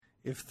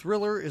If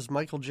Thriller is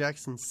Michael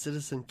Jackson's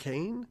Citizen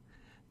Kane,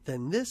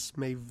 then this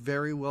may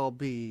very well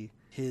be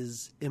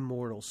his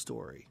immortal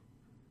story.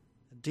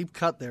 A deep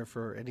cut there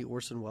for any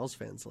Orson Welles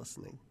fans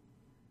listening.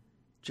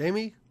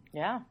 Jamie?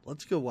 Yeah.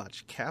 Let's go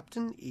watch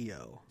Captain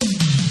EO.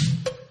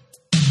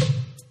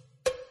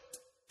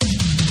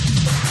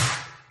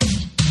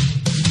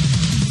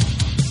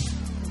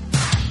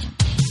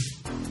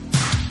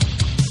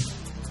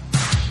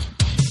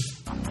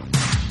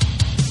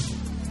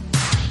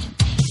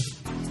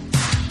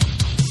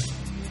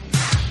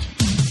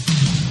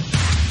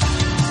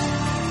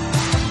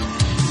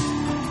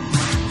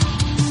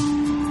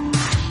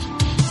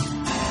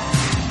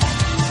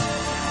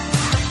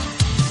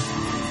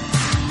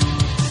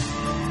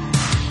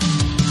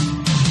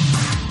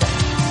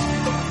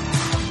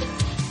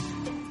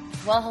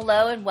 Well,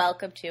 hello and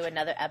welcome to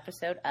another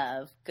episode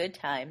of Good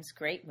Times,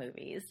 Great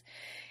Movies.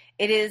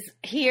 It is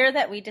here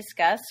that we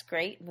discuss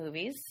great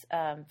movies,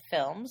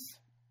 films,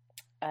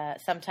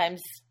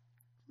 sometimes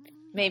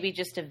maybe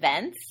just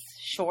events,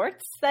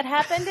 shorts that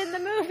happened in the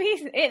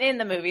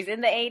movies,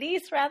 in the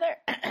 80s, rather.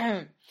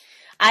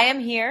 I am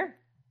here.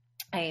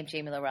 I am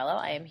Jamie Lorello.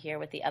 I am here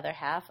with the other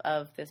half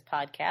of this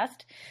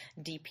podcast,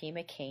 DP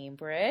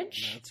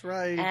McCambridge. That's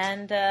right.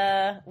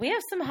 And we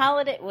have some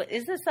holiday...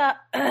 Is this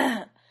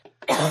a...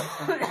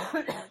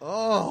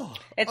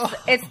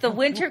 It's the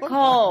winter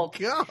cold.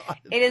 God.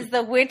 It is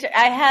the winter.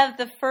 I have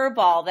the fur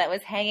ball that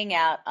was hanging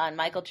out on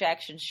Michael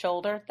Jackson's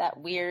shoulder.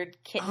 That weird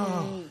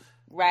kitten,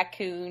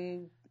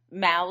 raccoon,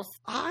 mouse,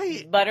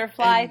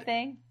 butterfly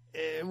thing.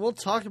 And we'll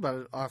talk about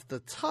it off the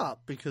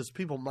top because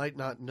people might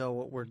not know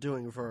what we're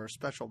doing for our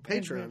special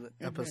Patreon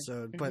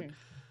episode. But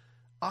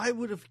I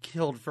would have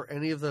killed for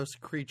any of those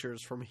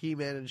creatures from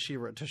He-Man and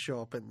She-Ra to show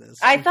up in this.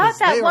 I thought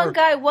that one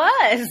guy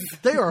was.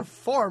 They are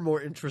far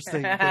more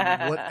interesting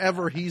than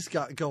whatever he's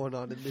got going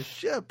on in this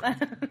ship.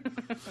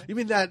 You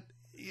mean that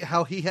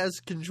how he has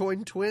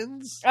conjoined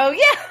twins? Oh,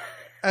 yeah.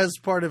 As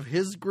part of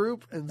his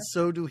group, and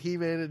so do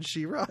He-Man and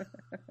She-Ra?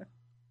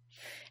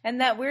 And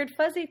that weird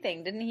fuzzy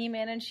thing. Didn't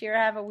He-Man and She-Ra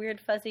have a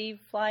weird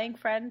fuzzy flying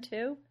friend,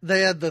 too?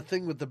 They had the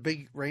thing with the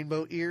big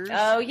rainbow ears.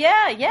 Oh,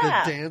 yeah.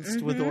 That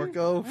danced with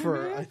Orko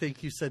for, I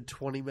think you said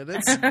 20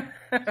 minutes.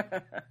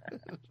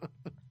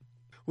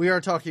 We are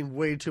talking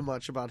way too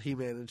much about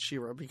He-Man and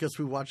She-Ra because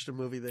we watched a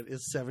movie that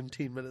is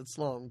 17 minutes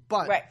long.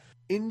 But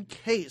in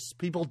case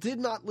people did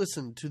not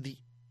listen to the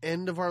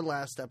end of our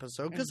last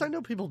episode, because I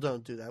know people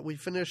don't do that. We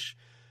finish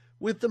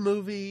with the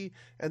movie,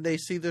 and they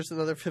see there's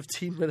another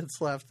 15 minutes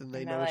left, and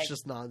they know it's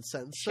just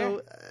nonsense. Sure.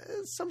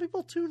 So some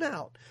people tune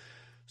out.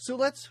 So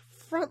let's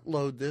front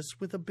load this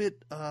with a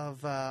bit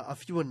of a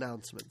few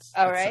announcements.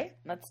 All right,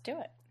 let's do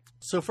it.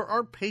 So for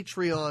our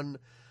Patreon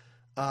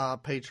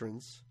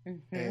patrons,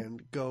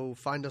 and go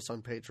find us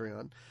on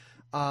Patreon,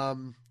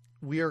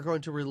 we are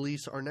going to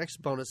release our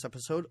next bonus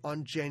episode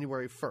on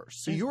January 1st.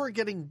 So you are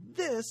getting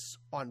this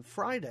on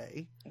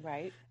Friday.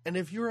 Right. And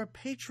if you're a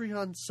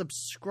Patreon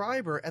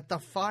subscriber at the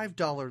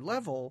 $5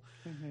 level,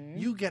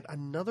 you get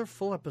another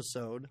full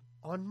episode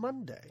on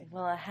Monday.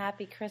 Well, a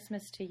happy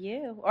Christmas to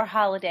you. Or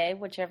holiday,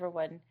 whichever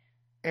one.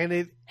 And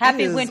it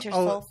Happy is, winter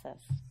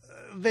solstice.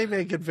 They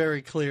make it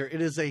very clear.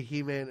 It is a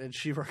He-Man and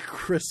She-Ra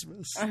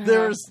Christmas.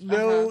 There's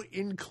no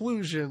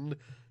inclusion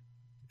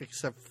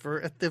except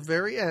for at the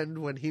very end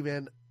when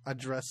He-Man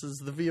addresses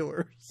the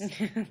viewers.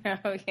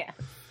 Oh, yeah.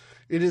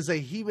 It is a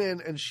He-Man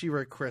and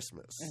She-Ra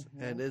Christmas.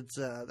 And it's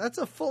that's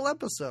a full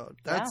episode.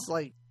 That's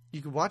like,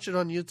 you can watch it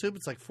on YouTube.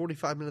 It's like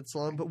 45 minutes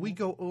long, but we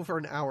go over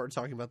an hour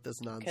talking about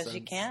this nonsense.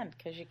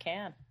 Because you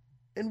can.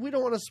 And we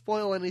don't want to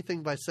spoil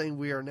anything by saying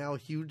we are now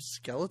huge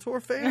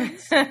Skeletor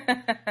fans.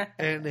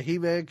 And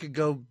He-Man could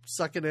go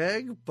suck an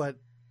egg, but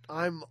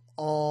I'm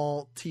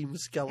all Team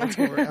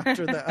Skeletor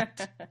after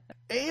that.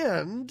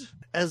 And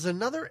as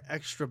another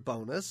extra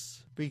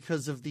bonus,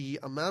 because of the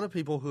amount of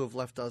people who have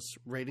left us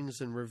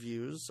ratings and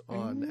reviews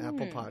on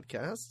Apple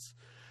Podcasts,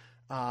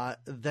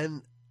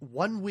 then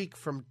 1 week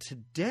from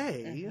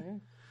today,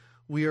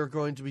 we are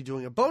going to be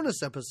doing a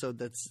bonus episode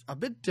that's a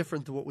bit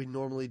different than what we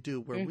normally do,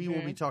 where we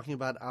will be talking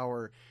about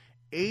our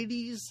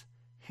 80s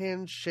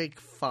Handshake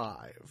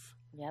 5.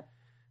 Yep.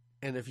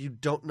 And if you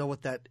don't know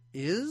what that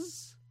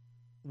is,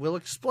 we'll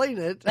explain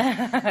it.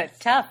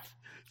 Tough.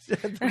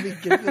 At the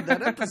beginning of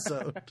that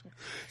episode.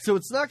 So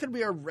it's not going to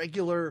be our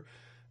regular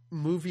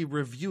movie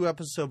review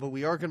episode, but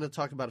we are going to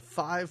talk about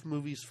 5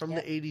 movies from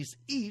the 80s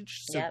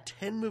each. So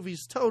 10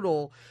 movies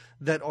total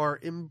that are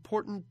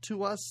important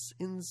to us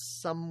in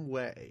some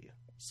way.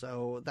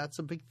 So that's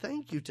a big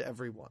thank you to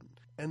everyone.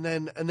 And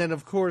then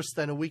of course,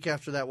 then a week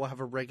after that, we'll have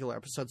a regular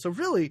episode. So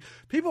really,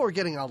 people are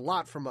getting a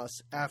lot from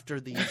us after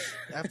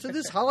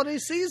this holiday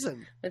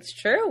season. It's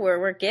true.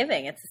 We're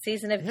giving. It's a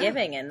season of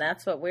giving, and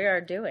that's what we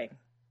are doing.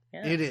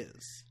 Yeah. It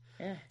is.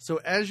 Yeah. So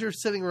as you're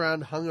sitting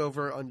around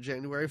hungover on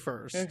January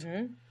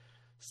 1st,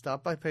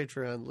 stop by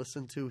Patreon,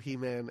 listen to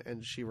He-Man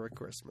and She-Ra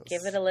Christmas.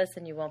 Give it a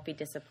listen. You won't be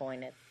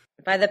disappointed.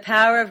 By the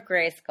power of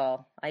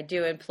Grayskull, I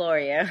do implore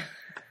you.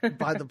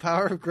 By the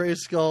power of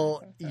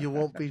Grayskull, you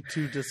won't be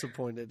too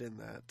disappointed in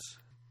that.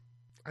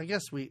 I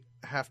guess we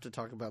have to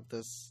talk about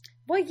this.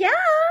 Well, yeah.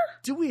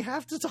 Do we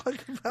have to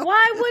talk about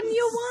Why this? wouldn't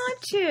you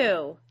want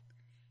to?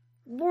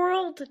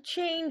 World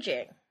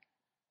changing.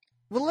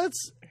 Well,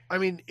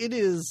 it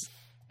is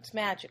It's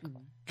magical.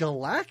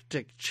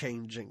 galactic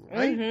changing,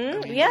 right?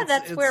 Mm-hmm. Yeah,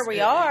 that's where we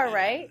are,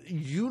 right?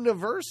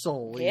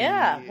 Universal.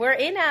 Yeah, we're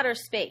in outer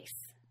space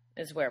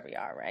is where we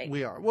are, right?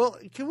 We are. Well,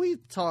 can we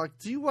talk?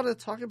 Do you want to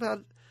talk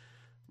about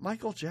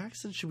Michael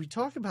Jackson? Should we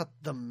talk about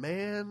the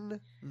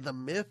man, the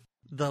myth,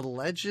 the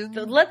legend?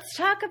 So let's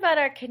talk about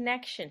our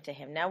connection to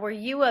him. Now, were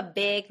you a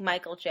big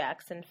Michael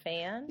Jackson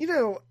fan?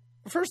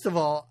 First of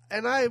all,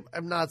 and I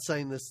am not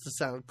saying this to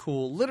sound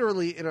cool,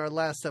 literally in our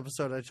last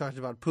episode I talked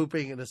about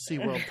pooping in a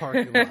SeaWorld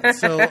parking lot.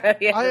 So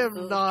Yes, I am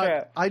this is not,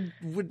 true. I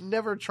would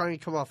never try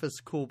and come off as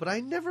cool, but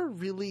I never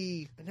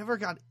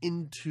got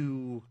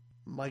into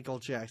Michael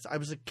Jackson. I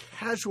was a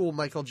casual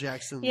Michael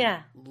Jackson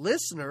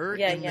listener.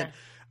 Yeah.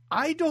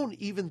 I don't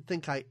even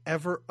think I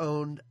ever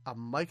owned a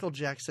Michael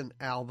Jackson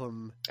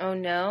album Oh,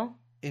 no?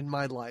 in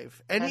my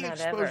life. Any not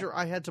exposure ever.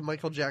 I had to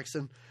Michael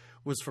Jackson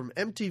was from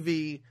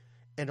MTV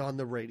and on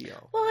the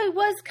radio. Well, it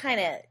was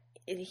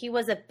he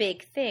was a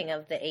big thing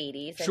of the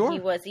 80s. And Sure. he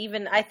was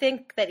I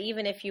think that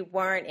even if you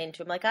weren't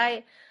into him, like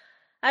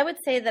I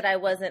would say that I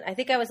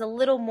think I was a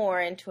little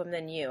more into him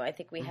than you. I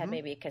think we had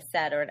maybe a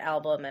cassette or an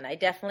album, and I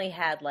definitely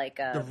had like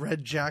The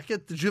red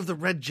jacket? Did you have the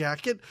red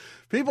jacket?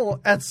 People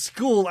at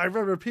school, I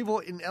remember people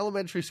in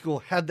elementary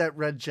school had that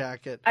red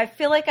jacket. I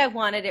feel like I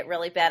wanted it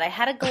really bad. I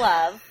had a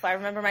glove. I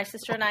remember my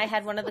sister and I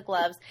had one of the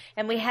gloves,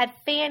 and we had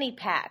fanny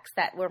packs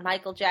that were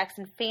Michael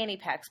Jackson fanny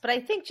packs. But I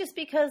think just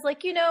because,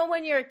 like,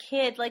 when you're a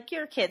kid, like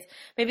your kids,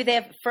 maybe they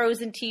have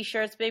Frozen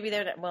T-shirts. Maybe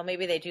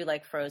maybe they do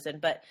like Frozen,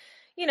 but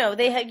you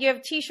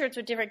have T-shirts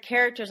with different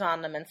characters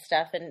on them and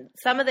stuff, and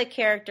some of the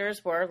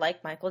characters were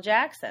like Michael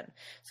Jackson.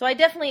 So I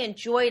definitely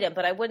enjoyed him,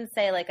 but I wouldn't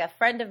say like a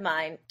friend of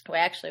mine who I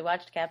actually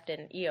watched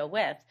Captain EO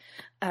with.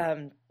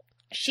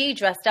 She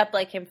dressed up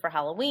like him for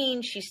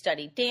Halloween. She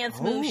studied dance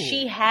moves.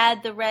 She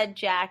had the red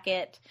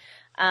jacket.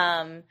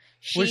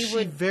 Was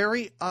she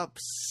very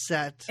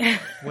upset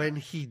when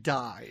he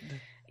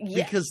died?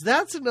 Yeah. Because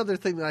that's another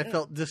thing that I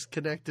felt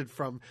disconnected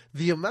from.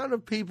 The amount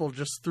of people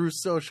just through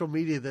social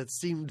media that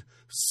seemed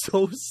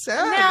so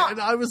sad. Now, and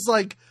I was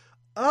like,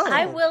 oh.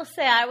 I will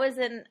say I was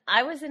in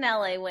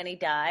LA when he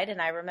died, and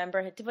I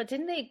remember, but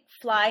didn't they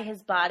fly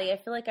his body? I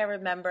feel like I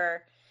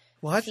remember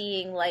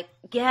seeing I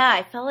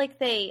felt like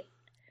they...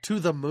 To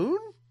the moon?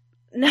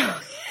 No.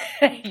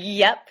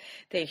 Yep.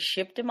 They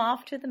shipped him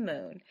off to the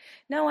moon.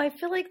 No, I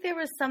feel like there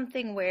was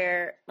something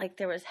where, like,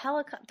 there was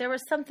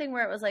something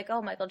where it was like,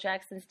 oh, Michael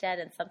Jackson's dead,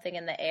 and something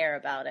in the air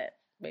about it.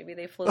 Maybe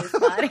they flew his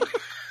body.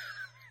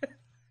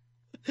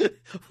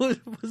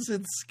 Was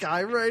it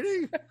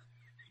skywriting?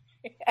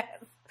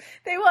 Yes.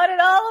 They wanted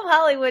all of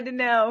Hollywood to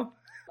know.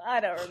 I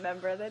don't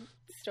remember. The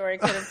story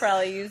could have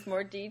probably used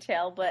more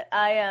detail, but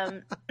I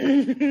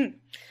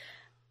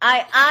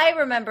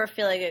remember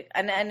feeling it,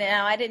 and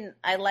now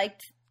I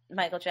liked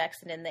Michael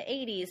Jackson in the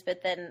 80s,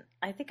 but then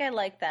I think I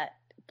liked that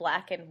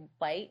black and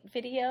white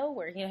video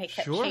where he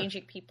kept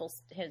changing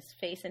his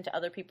face into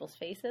other people's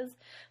faces,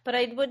 but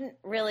I wouldn't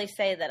really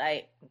say that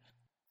I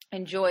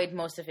enjoyed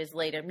most of his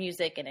later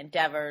music and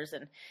endeavors,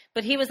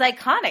 but he was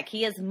iconic.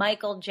 He is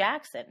Michael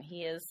Jackson.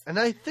 He is. And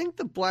I think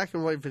the black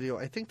and white video,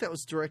 I think that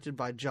was directed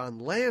by John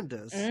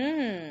Landis,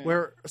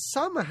 where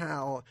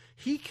somehow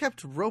he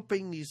kept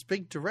roping these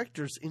big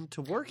directors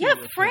into working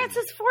with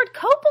Francis him. Ford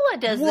Coppola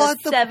does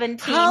this 17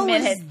 how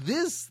minutes. Is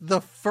this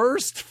the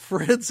first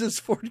Francis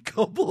Ford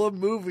Coppola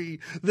movie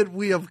that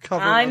we have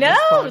covered? I on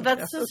know,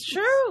 this this is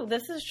true.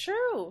 This is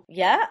true.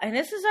 Yeah, and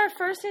this is our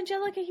first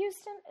Angelica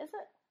Houston, is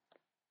it?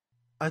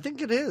 I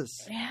think it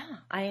is. Yeah,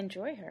 I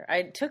enjoy her.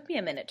 It took me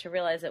a minute to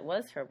realize it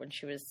was her when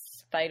she was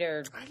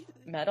Spider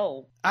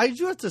Metal. I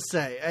do have to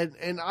say,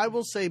 and I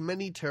will say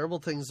many terrible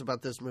things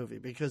about this movie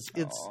because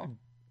it's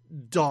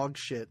dog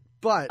shit.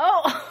 But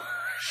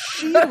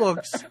she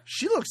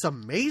looks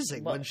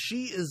amazing when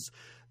she is.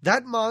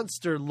 That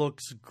monster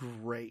looks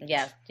great.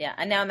 Yeah.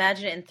 And now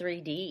imagine it in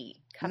 3D.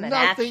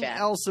 Nothing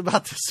else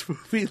about this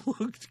movie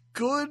looked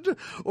good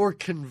or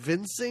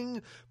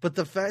convincing, but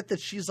the fact that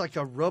she's like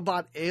a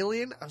robot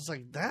alien, I was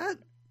like, that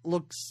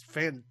looks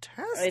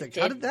fantastic.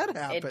 How did that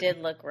happen? It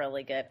did look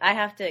really good. I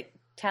have to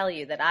tell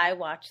you that I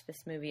watched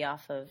this movie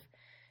off of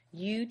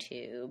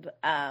YouTube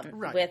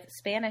with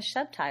Spanish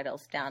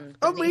subtitles down.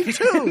 Oh, me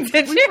too.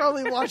 We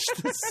probably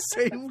watched the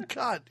same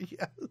cut.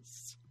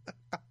 Yes.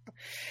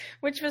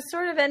 Which was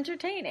sort of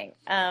entertaining.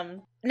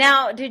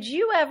 Now, did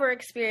you ever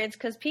experience,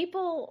 because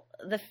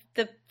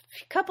the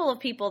couple of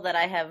people that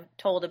I have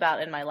told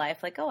about in my life,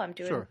 like, I'm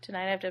doing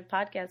tonight, I have to do a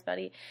podcast,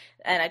 buddy.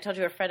 And I told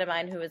you a friend of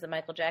mine who is a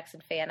Michael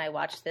Jackson fan, I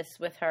watched this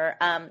with her.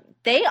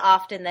 They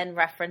often then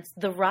reference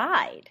The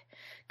Ride,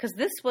 because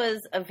this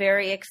was a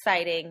very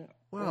exciting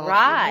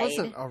ride. It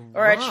wasn't a ride.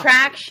 Or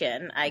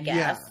attraction, I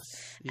guess,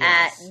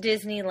 yes. at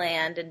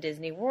Disneyland and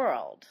Disney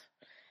World.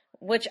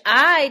 Which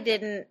I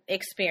didn't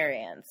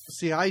experience.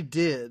 See, I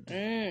did.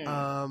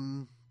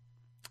 I've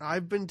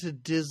been to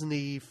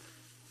Disney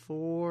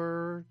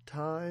 4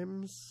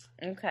 times.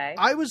 Okay.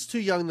 I was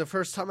too young the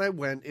first time I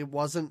went. It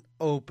wasn't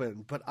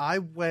open, but I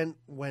went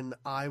when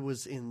I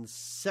was in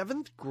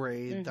 7th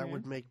grade. That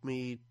would make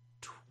me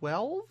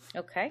 12.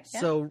 Okay. Yeah.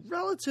 So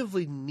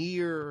relatively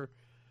near.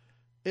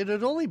 It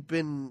had only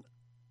been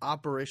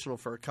operational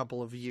for a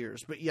couple of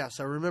years. But yes,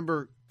 I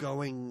remember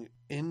going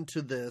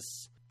into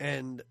this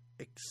and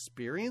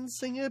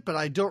experiencing it, but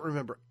I don't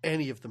remember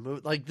any of the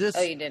movie. Like this,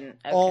 you didn't?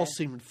 Okay. All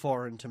seemed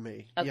foreign to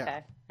me. Okay.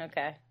 Yeah.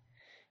 Okay.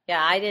 Yeah,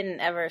 I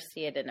didn't ever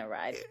see it in a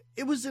ride.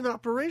 It was in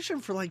operation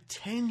for like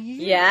 10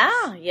 years.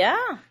 Yeah,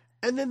 yeah.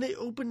 And then they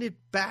opened it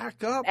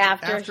back up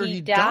After he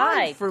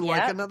died. for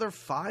like another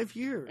 5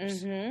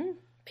 years. Mm-hmm.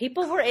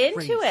 People were into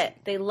Crazy. it.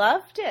 They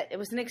loved it. It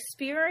was an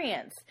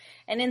experience.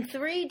 And in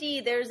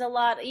 3D, there's a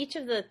lot. Each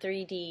of the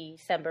 3D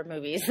December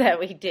movies that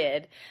we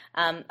did,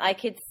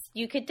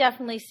 you could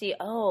definitely see,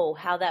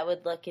 how that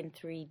would look in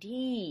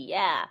 3D.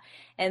 Yeah.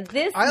 And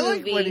this I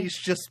movie, like when he's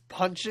just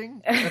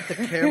punching at the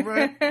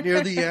camera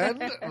near the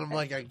end. And I'm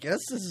like, I guess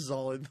this is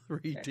all in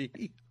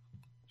 3D.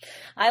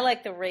 I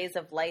like the rays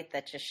of light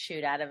that just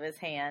shoot out of his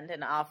hand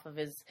and off of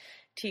his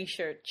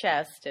t-shirt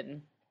chest.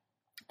 And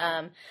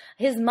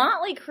his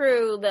motley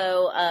crew,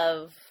 though,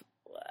 of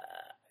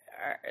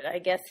I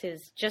guess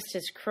his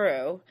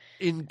crew.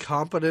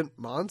 Incompetent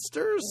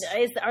monsters?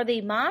 Are they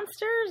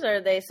monsters?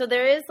 Are they? So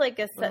there is like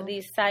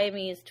these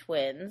Siamese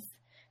twins.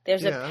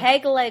 There's a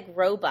peg leg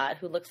robot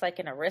who looks like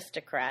an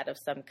aristocrat of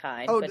some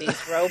kind, but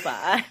he's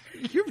robot.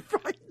 You're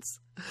right.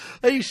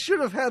 He should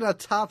have had a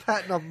top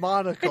hat and a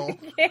monocle.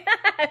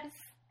 Yes,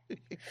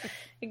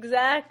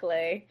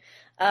 exactly.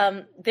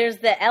 There's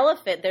the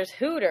elephant. There's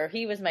Hooter.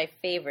 He was my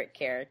favorite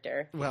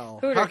character. Well,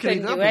 Hooter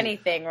couldn't do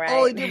anything right.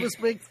 All he did was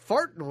make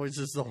fart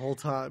noises the whole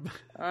time.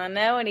 I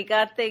know, and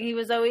he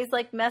was always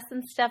like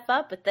messing stuff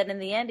up, but then in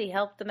the end he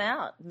helped them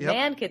out. Yep.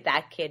 Man, could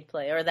that kid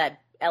play, or that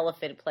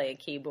elephant play a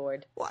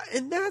keyboard. Well,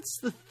 and that's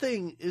the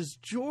thing, is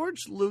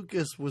George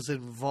Lucas was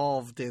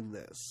involved in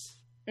this.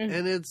 Mm-hmm.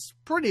 And it's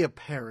pretty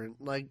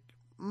apparent. Like,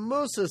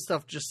 most of the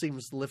stuff just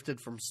seems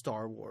lifted from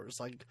Star Wars.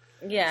 Like,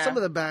 some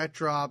of the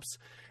backdrops.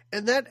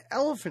 And that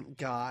elephant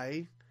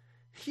guy,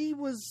 he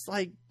was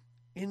like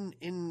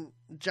in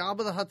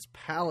Jabba the Hutt's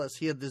palace.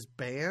 He had this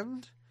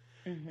band,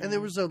 and there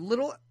was a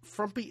little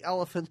frumpy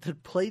elephant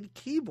that played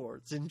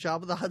keyboards in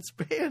Jabba the Hutt's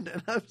band.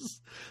 And I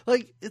was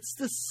like, it's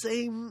the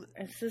same.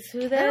 This is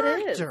who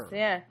character. That is.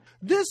 Yeah.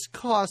 This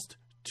cost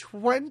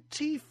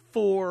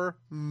 $24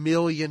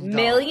 million.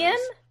 Million?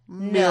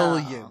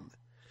 Million. No.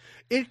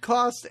 It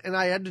cost, and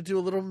I had to do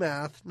a little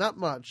math, not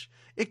much.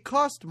 It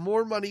cost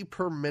more money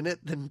per minute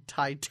than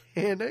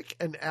Titanic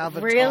and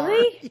Avatar.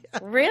 Really?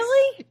 Yes.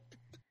 Really?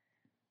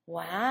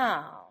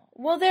 Wow.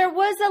 Well, there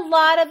was a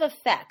lot of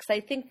effects. I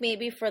think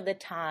maybe for the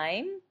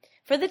time,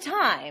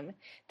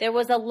 there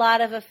was a lot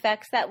of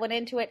effects that went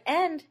into it.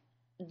 And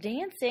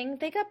dancing,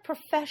 they got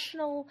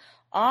professional,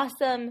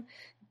 awesome.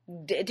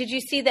 Did you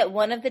see that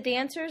one of the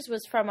dancers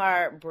was from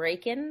our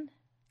Break-In?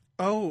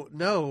 Oh,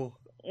 no.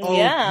 Oh,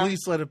 yeah.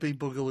 Please let it be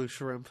Boogaloo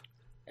Shrimp.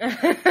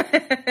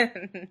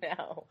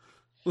 No.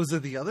 Was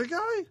it the other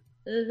guy?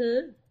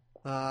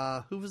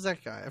 Mm-hmm. Who was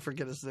that guy? I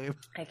forget his name.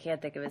 I can't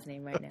think of his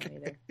name right now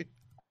either.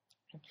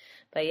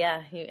 But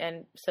yeah,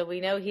 so we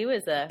know he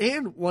was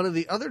And one of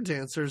the other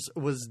dancers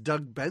was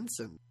Doug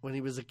Benson when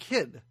he was a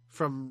kid.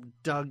 From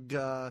Doug,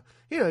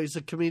 he's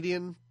a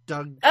comedian.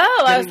 Doug.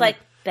 Oh, I was like,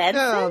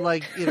 Benson? Yeah,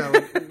 like,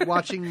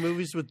 watching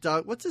movies with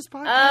Doug. What's his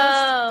podcast?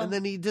 Oh. And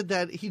then he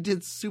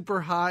did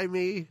Super High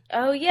Me.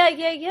 Oh,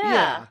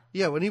 yeah.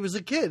 Yeah, when he was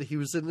a kid, he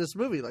was in this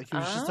movie. Like, he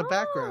was just a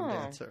background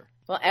dancer.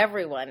 Well,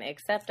 everyone,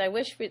 except I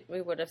wish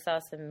we would have saw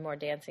some more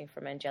dancing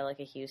from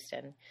Angelica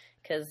Houston,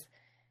 because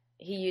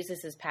he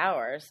uses his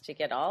powers to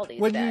get all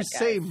these When bad you guys.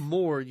 say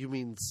more, you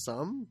mean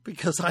some?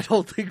 Because I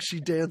don't think she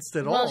danced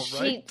at all,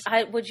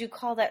 right? Would you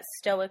call that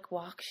stoic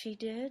walk she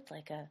did?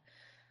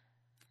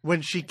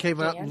 When she came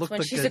out and looked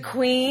like she's a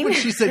queen? When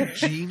she's a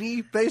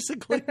genie,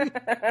 basically.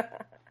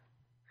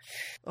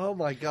 Oh,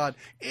 my God.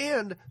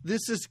 And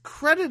this is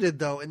credited,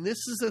 though, and this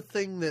is a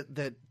thing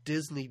that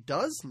Disney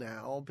does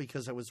now,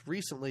 because I was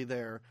recently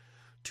there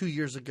 2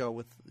 years ago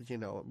with,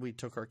 we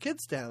took our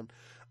kids down.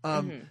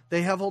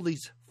 They have all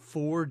these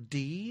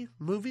 4D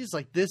movies.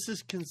 Like, this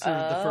is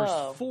considered the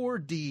first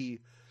 4D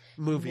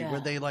movie where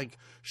they,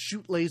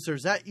 shoot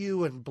lasers at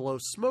you and blow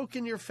smoke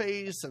in your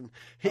face and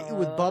hit you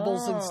with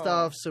bubbles and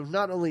stuff. So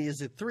not only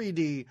is it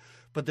 3D,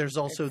 but there's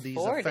also these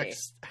 4D.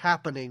 effects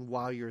happening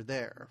while you're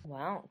there.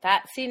 Wow.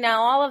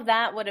 Now all of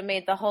that would have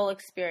made the whole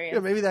experience. Yeah,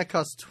 maybe that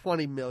cost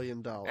 $20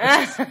 million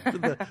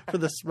for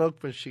the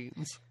smoke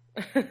machines.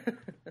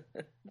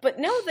 But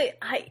no,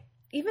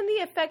 even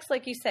the effects,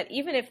 like you said,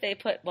 even if they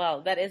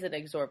that is an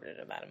exorbitant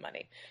amount of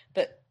money,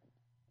 but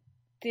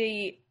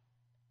the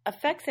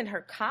effects in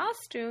her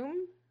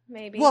costume,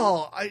 maybe.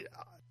 Well,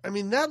 I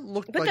mean, that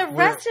looked but like... the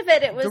rest of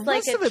it was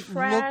like a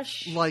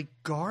trash... looked like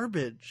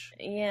garbage.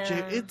 Yeah.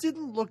 It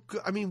didn't look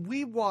good. I mean,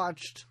 we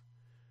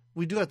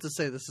do have to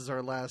say this is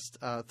our last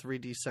 3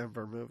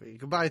 December movie.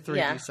 Goodbye,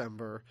 3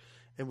 December.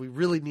 and we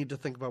really need to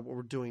think about what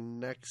we're doing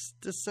next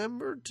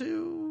December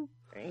too.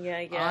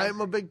 Yeah.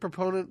 I'm a big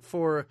proponent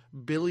for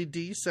Billy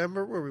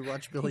December, where we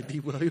watch Billy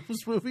D.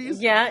 Williams movies.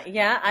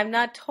 Yeah. I'm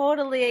not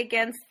totally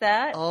against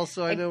that.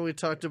 Also, I know we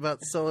talked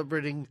about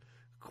celebrating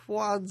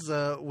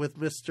Kwanzaa with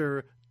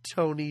Mr.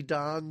 Tony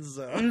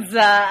Danza.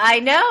 I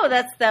know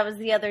that was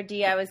the other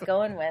D I was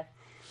going with.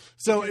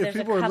 So Because if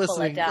there's people a are couple of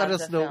listening, let us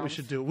Danza know what we films.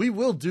 should do. We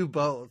will do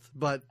both,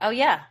 but Oh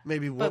yeah.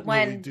 maybe what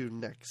when- will we do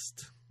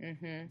next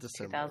December?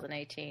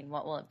 2018.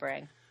 What will it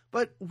bring?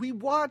 But we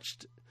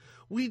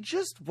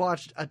just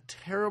watched a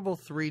terrible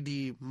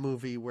 3D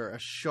movie where a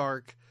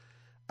shark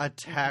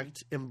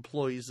attacked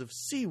employees of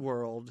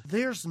SeaWorld.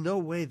 There's no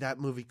way that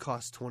movie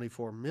cost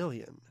 $24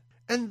 million.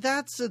 And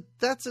that's a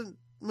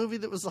movie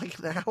that was like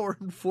an hour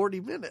and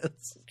 40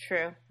 minutes.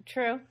 True.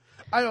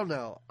 I don't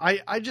know.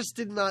 I just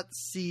did not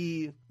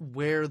see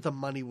where the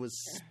money was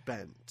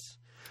spent.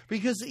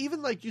 Because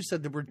even like you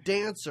said, there were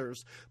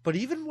dancers, but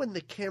even when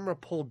the camera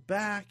pulled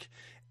back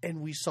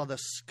and we saw the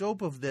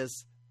scope of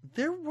this,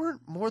 there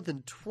weren't more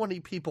than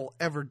 20 people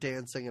ever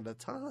dancing at a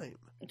time.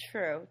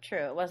 True.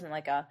 It wasn't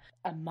like a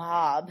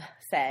mob,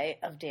 say,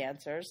 of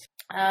dancers.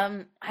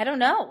 I don't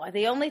know.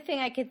 The only thing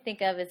I could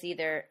think of is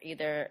either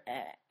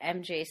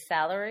MJ's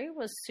salary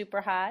was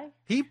super high.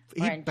 He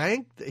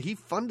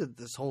funded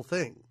this whole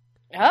thing.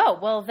 Oh,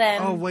 well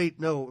then. Oh wait,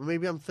 no,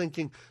 maybe I'm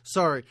thinking.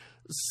 Sorry,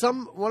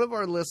 one of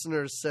our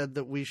listeners said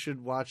that we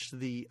should watch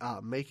the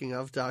making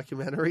of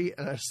documentary,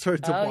 and I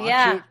started to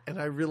watch it,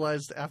 and I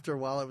realized after a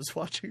while I was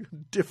watching a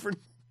different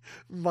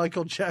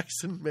Michael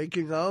Jackson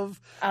making of,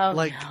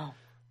 No.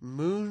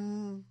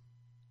 Moon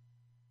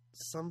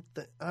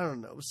something. I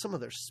don't know, some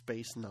other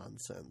space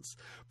nonsense.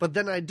 But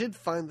then I did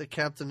find the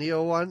Captain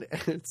EO one,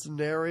 and it's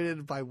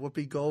narrated by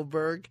Whoopi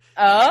Goldberg.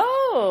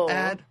 Oh,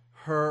 At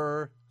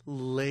her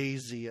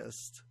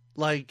laziest.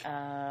 Like,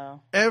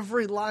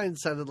 every line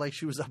sounded like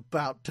she was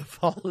about to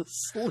fall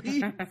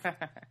asleep.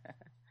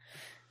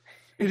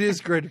 It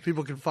is great if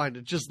people can find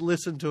it. Just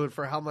listen to it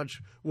for how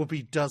much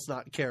Whoopi does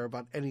not care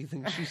about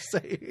anything she's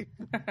saying.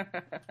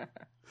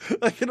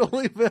 I can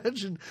only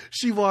imagine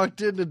she walked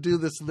in to do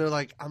this and they're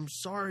like, I'm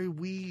sorry,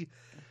 we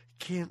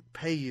can't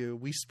pay you.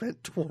 We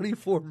spent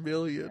 $24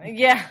 million.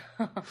 Yeah.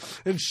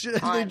 And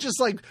they just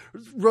like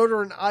wrote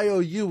her an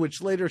IOU,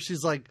 which later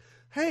she's like,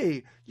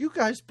 hey, you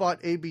guys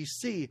bought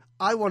ABC.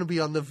 I want to be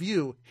on The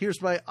View.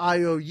 Here's my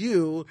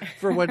IOU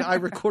for when I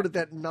recorded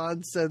that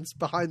nonsense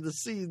behind the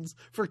scenes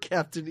for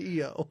Captain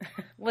EO.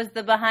 Was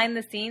the behind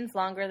the scenes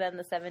longer than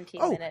the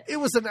 17 minutes? It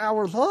was an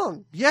hour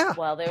long. Yeah.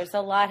 Well, there's a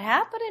lot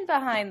happening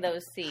behind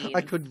those scenes. I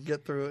couldn't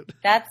get through it.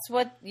 That's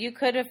what you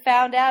could have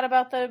found out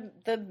about the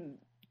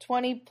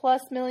 20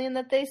 plus million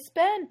that they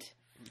spent.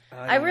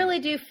 I really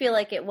do feel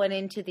like it went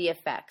into the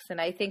effects,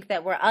 and I think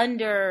that we're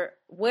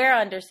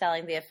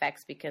underselling the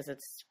effects because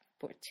it's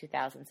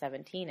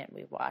 2017 and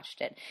we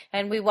watched it.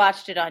 And we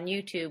watched it on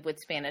YouTube with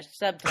Spanish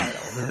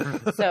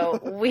subtitles. So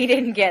we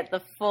didn't get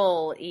the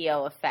full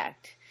EO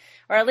effect.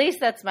 Or at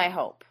least that's my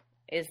hope,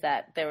 is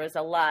that there was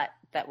a lot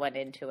that went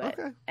into it.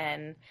 Okay.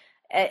 And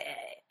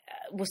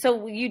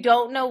so you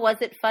don't know, was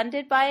it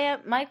funded by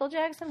Michael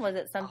Jackson? Was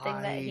it something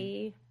that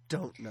he...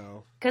 don't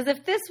know. Because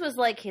if this was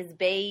like his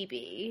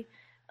baby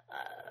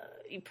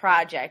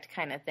project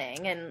kind of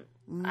thing, and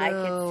No, I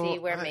could see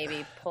where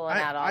maybe pulling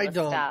out all the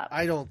stops.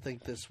 I don't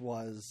think this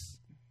was,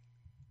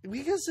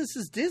 because this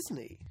is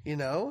Disney, you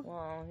know?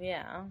 Well,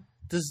 yeah.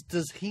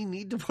 Does he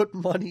need to put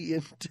money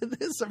into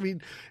this? I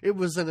mean, it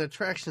was an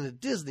attraction at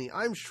Disney.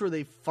 I'm sure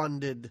they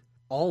funded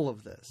all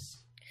of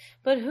this.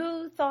 But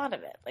who thought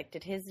of it? Like,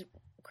 did his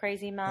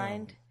crazy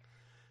mind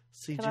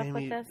See, come up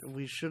Jamie, with this?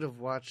 we should have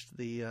watched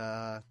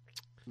the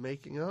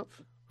making of.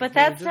 But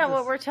that's not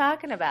what we're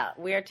talking about.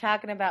 We are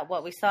talking about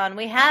what we saw, and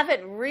we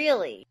haven't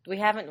really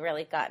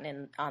gotten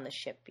in on the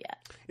ship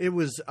yet. It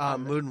was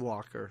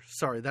Moonwalker.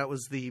 Sorry, that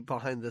was the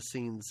behind the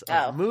scenes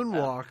of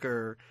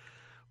Moonwalker,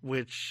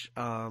 which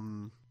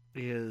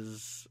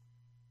is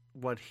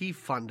what he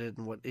funded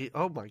and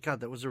oh my God,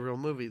 that was a real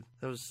movie.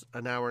 That was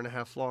an hour and a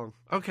half long.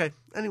 Okay,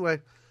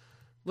 anyway,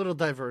 little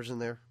diversion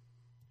there.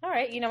 All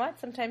right, you know what?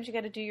 Sometimes you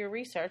got to do your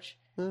research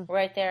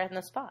right there in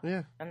the spot.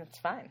 Yeah. And it's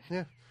fine.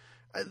 Yeah.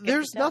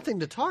 There's nothing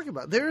to talk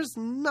about. There's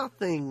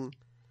nothing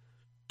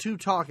to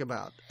talk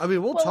about. I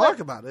mean, we'll talk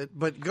about it,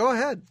 but go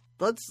ahead.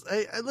 Let's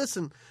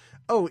listen.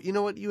 Oh, you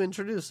know what? You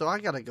introduced, so I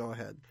got to go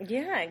ahead.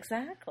 Yeah,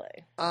 exactly.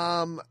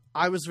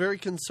 I was very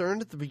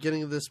concerned at the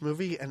beginning of this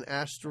movie. An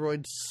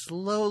asteroid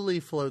slowly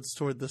floats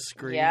toward the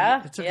screen.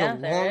 Yeah, it took a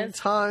long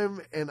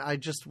time, and I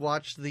just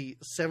watched the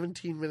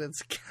 17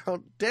 minutes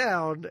count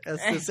down as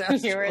this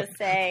asteroid you were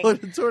saying,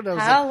 floated toward. I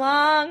was how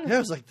long? Yeah, I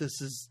was like, this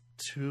is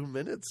 2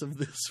 minutes of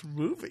this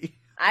movie.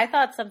 I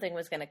thought something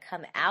was going to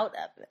come out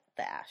of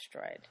the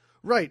asteroid.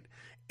 Right.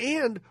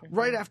 And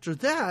right after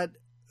that,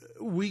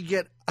 we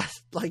get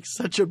like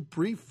such a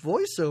brief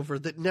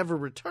voiceover that never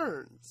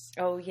returns.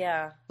 Oh,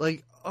 yeah.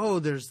 Like,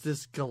 there's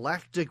this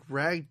galactic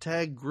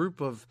ragtag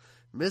group of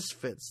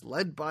misfits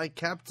led by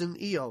Captain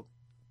EO.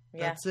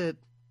 That's it.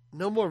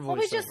 No more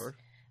voiceover.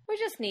 We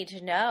just need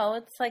to know.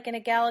 It's like in a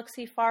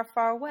galaxy far,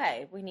 far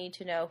away. We need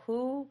to know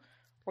who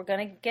we're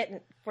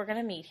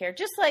gonna meet here.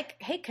 Just like,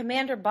 hey,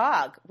 Commander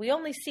Bog. We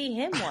only see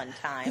him one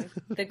time.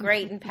 The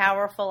great and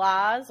powerful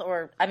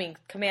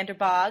Commander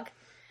Bog.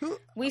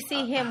 We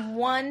see him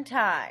one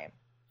time,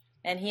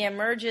 and he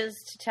emerges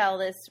to tell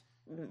this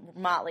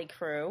motley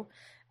crew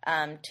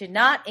to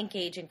not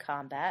engage in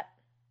combat.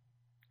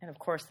 And of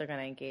course they're going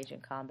to engage in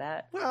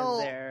combat.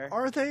 Well,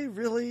 are they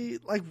really?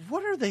 Like,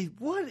 what are they?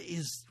 What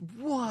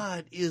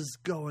is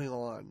going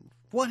on?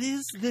 What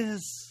is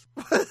this?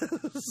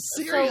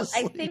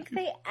 Seriously. So I think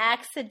they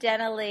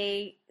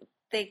accidentally...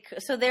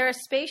 So they're a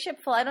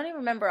spaceship full... I don't even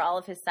remember all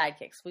of his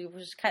sidekicks. We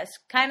just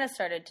kind of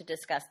started to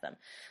discuss them.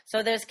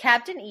 So there's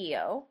Captain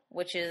EO,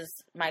 which is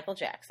Michael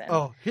Jackson.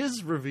 Oh,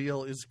 his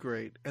reveal is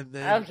great. And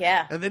then, oh,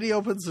 yeah. And then he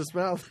opens his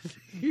mouth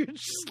and you're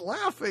just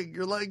laughing.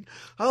 You're like,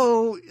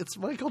 oh, it's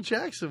Michael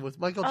Jackson with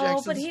Michael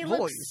Jackson's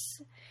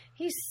voice.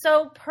 He's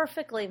so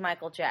perfectly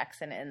Michael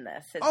Jackson in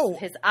this.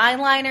 His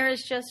eyeliner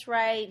is just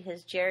right.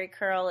 His Jerry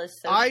curl is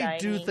so shiny. I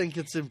do think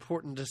it's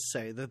important to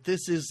say that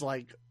this is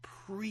like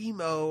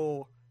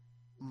primo...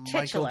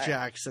 Titular. Michael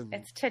Jackson.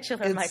 It's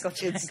titular Michael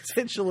Jackson. It's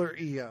titular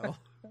EO.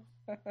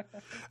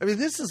 I mean,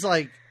 this is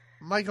like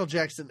Michael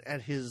Jackson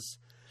at his...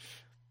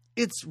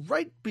 It's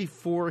right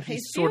before he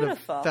sort of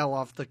fell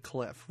off the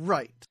cliff.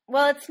 Right.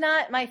 Well, it's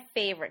not my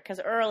favorite,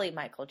 because early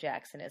Michael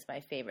Jackson is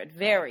my favorite.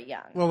 Very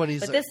young. Well, when he's...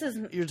 But this is...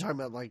 You're talking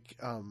about like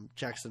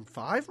Jackson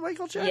 5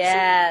 Michael Jackson?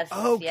 Yes.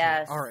 Okay.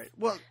 Yes. All right.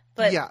 Well,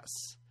 but, yes.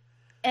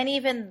 And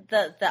even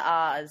the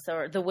Oz,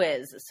 or the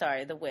Wiz.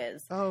 Sorry, the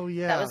Wiz. Oh,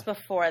 yeah. That was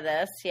before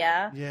this,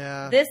 yeah?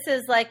 Yeah. This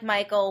is like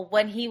Michael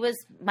when he was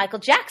Michael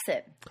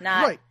Jackson,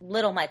 not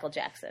little Michael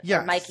Jackson.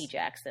 Yes. Or Mikey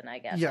Jackson, I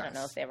guess. Yes. I don't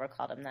know if they ever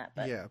called him that.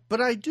 But yeah, but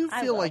I do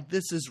feel like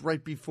this is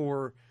right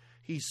before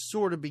he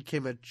sort of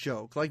became a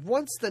joke. Like,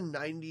 once the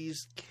 90s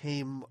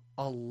came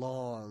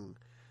along,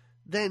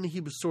 then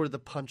he was sort of the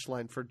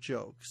punchline for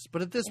jokes.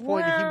 But at this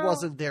point, he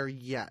wasn't there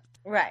yet.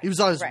 Right. He was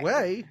on his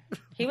way.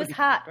 He was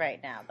hot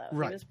right now, though.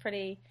 Right. He was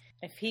pretty...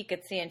 If he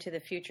could see into the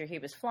future he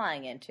was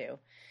flying into,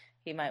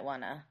 he might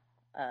want to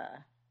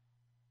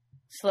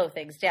slow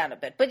things down a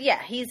bit. But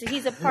yeah,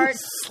 he's a part...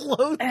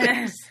 slow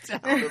things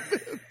down a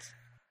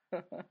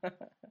bit.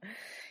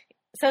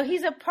 So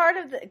he's a part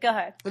of the... Go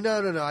ahead.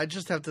 No. I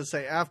just have to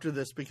say, after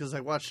this, because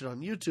I watched it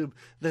on YouTube,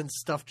 then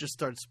stuff just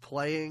starts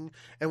playing.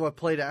 And what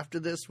played after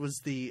this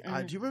was the...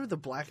 do you remember the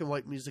black and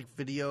white music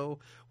video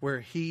where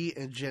he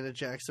and Janet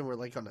Jackson were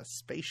like on a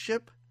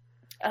spaceship?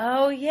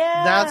 Oh,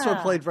 yeah. That's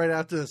what played right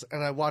after this.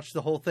 And I watched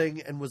the whole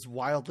thing and was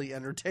wildly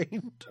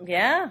entertained.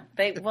 Yeah.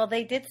 They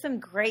did some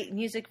great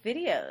music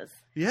videos.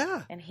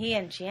 Yeah. And he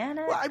and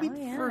Janet. Well, I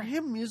mean, for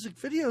him, music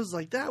videos,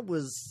 like, that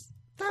was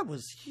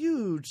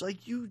huge.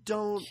 Like, you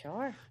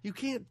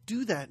can't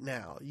do that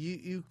now.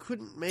 You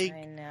couldn't make...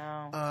 I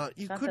know.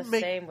 You couldn't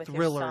make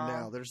Thriller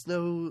now. There's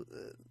no...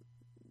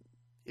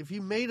 if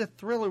you made a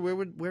Thriller,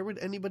 where would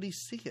anybody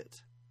see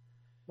it?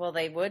 Well,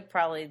 they'd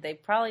probably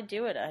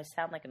do it. I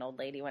sound like an old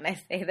lady when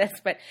I say this,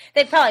 but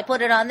they'd probably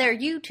put it on their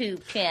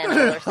YouTube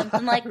channel or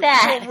something like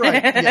that.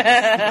 Right,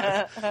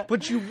 yes.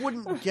 But you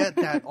wouldn't get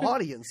that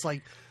audience.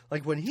 Like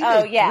when he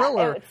made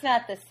Thriller... it's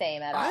not the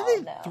same at all. I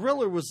think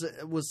Thriller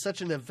was such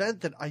an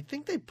event that I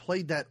think they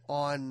played that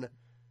on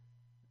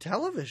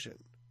television,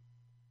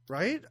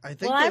 right? I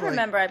think. Well, I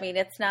remember. I mean,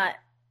 it's not...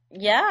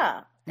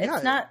 Yeah.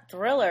 It's not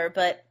Thriller,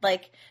 but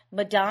like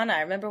Madonna.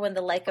 I remember when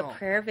the Like a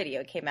Prayer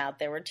video came out,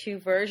 there were two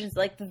versions.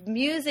 Like the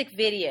music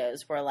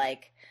videos were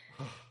like,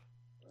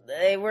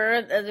 they were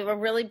a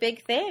really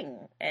big thing.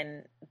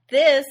 And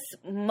this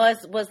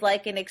was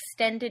like an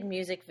extended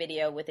music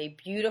video with a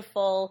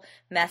beautiful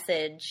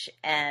message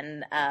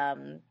and,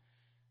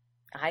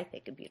 I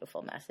think a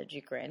beautiful message,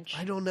 you Grinch.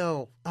 I don't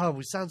know. Oh,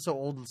 we sound so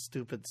old and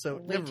stupid.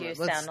 So let's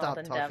sound old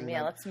and dumb.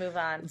 Yeah, let's move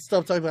on. Let's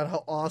stop talking about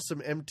how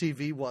awesome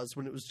MTV was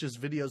when it was just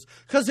videos.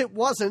 Because it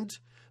wasn't.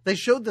 They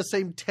showed the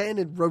same 10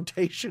 in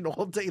rotation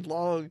all day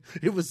long.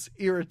 It was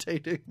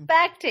irritating.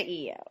 Back to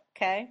EO,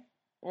 okay?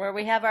 Where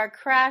we have our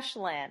crash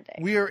landing.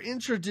 We are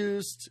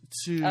introduced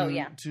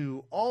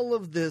to all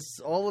of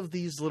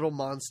these little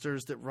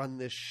monsters that run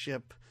this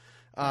ship.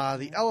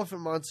 The elephant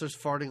monster's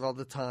farting all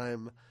the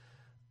time.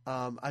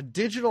 A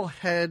digital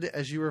head,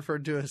 as you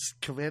referred to as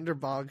Commander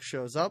Bog,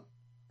 shows up.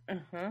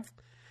 Mm-hmm.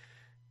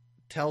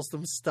 Tells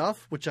them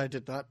stuff, which I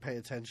did not pay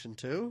attention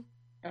to.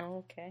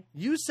 Oh, okay.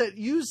 You said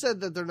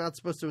that they're not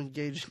supposed to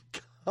engage in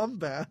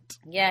combat.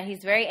 Yeah,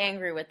 he's very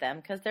angry with them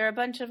because they're a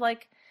bunch of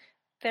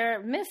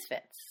they're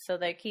misfits, so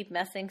they keep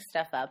messing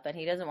stuff up, and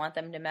he doesn't want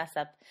them to mess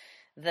up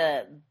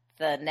the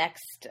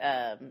next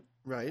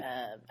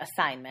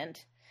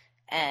assignment.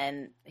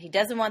 And he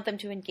doesn't want them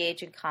to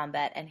engage in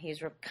combat, and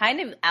he's kind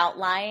of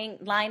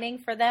outlining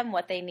for them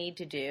what they need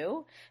to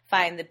do.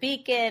 Find the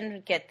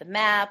beacon, get the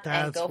map,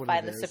 and go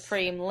find the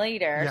Supreme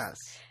Leader. Yes.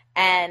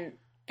 And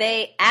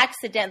they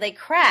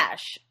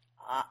crash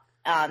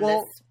on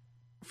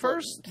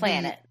this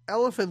planet. The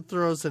elephant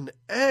throws an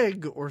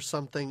egg or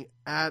something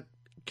at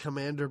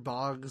Commander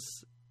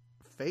Bog's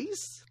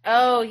face.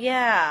 Oh,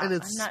 yeah. And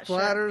it I'm not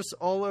splatters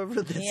all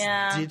over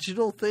this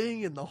digital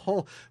thing, and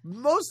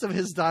most of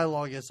his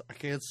dialogue is, I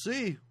can't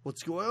see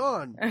what's going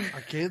on.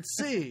 I can't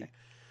see.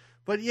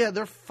 But yeah,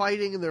 they're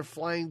fighting and they're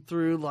flying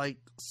through like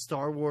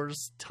Star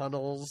Wars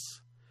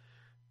tunnels,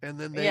 and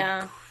then they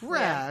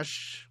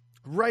crash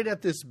right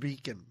at this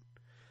beacon.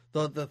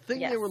 The thing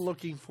they were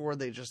looking for,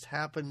 they just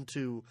happened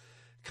to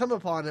come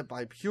upon it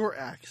by pure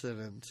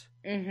accident.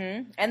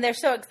 Mm-hmm. And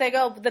they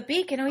go, the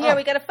beacon, we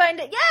got to find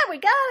it. Yeah, we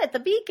got it. The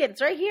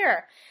beacon's right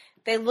here.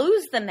 They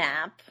lose the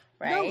map,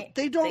 right? No,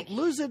 they don't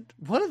lose it.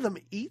 One of them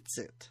eats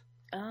it.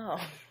 Oh.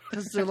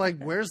 Because they're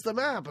like, where's the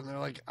map? And they're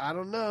like, I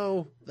don't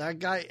know. That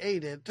guy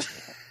ate it.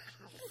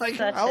 Like,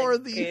 Such how a are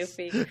these?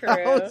 goofy crew.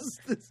 How is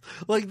this?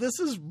 Like, this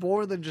is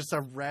more than just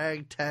a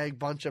ragtag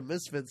bunch of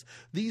misfits.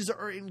 These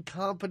are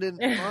incompetent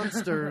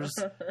monsters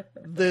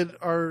that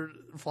are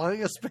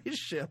flying a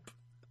spaceship.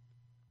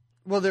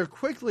 Well, they're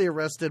quickly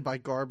arrested by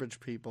garbage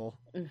people.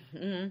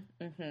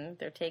 Mm-hmm. Mm-hmm.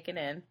 They're taken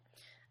in.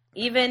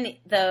 Even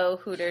though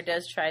Hooter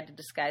does try to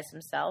disguise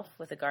himself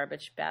with a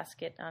garbage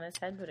basket on his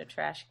head, with a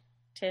trash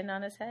tin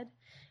on his head.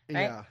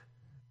 Right? Yeah.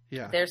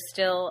 Yeah. They're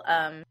still,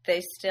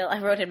 I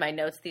wrote in my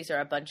notes, these are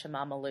a bunch of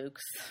Mama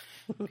Lukes.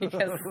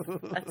 Because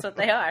that's what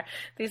they are.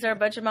 These are a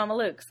bunch of Mama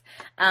Lukes.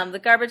 The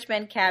garbage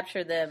men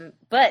capture them,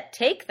 but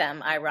take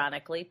them,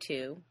 ironically,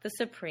 to the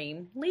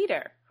Supreme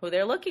Leader, who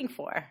they're looking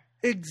for.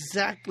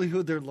 Exactly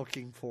who they're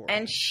looking for.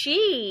 And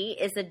she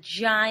is a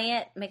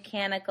giant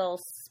mechanical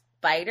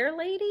spider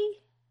lady,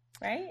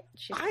 right?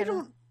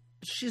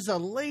 She's a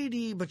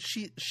lady, but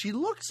she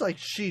looks like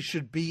she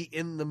should be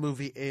in the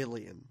movie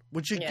Alien,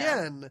 which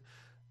again,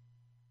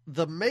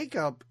 the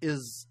makeup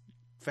is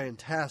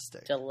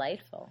fantastic.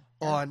 Delightful.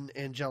 On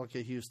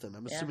Angelica Houston.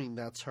 I'm assuming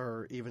that's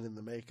her even in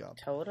the makeup.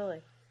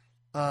 Totally.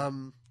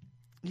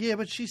 Yeah,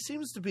 but she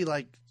seems to be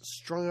like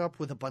strung up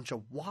with a bunch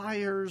of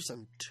wires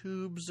and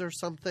tubes or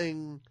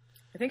something.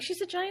 I think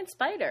she's a giant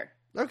spider.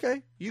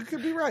 Okay, you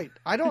could be right.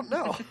 I don't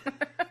know.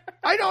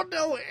 I don't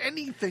know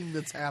anything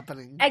that's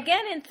happening.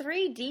 Again, in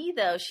 3D,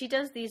 though, she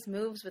does these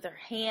moves with her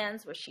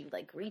hands where she,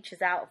 like,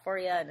 reaches out for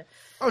you. And...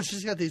 Oh,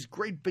 she's got these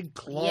great big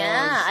claws.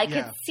 Yeah, I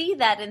could see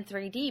that in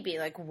 3D, being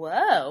like,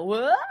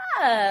 whoa.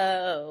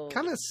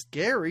 Kind of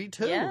scary,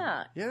 too.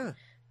 Yeah. Yeah.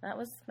 That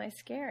was my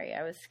scary.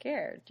 I was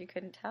scared. You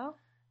couldn't tell?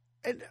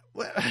 And,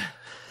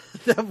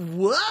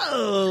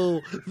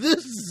 whoa!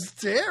 This is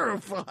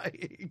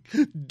terrifying.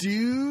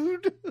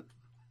 Dude!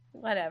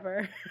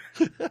 Whatever.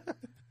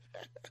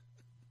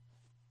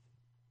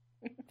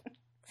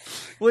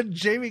 When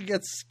Jamie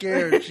gets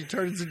scared, she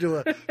turns into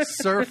a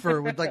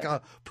surfer with like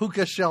a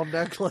puka shell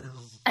necklace.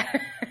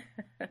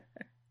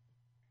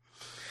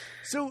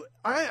 So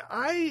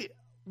why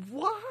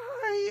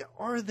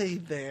are they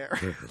there?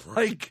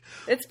 Like,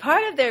 it's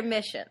part of their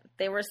mission.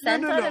 They were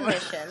sent on a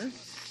mission.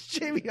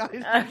 Jamie, I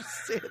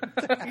understand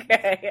that.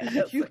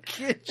 Okay. You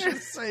can't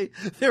just say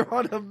they're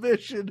on a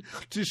mission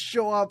to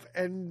show up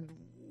and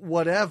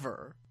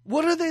whatever.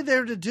 What are they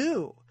there to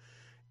do?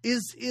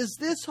 Is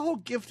this whole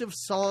gift of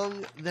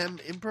song them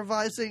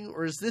improvising,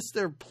 or is this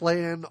their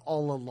plan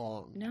all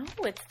along? No,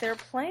 it's their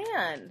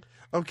plan.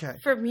 Okay.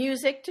 For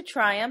music to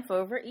triumph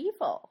over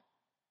evil.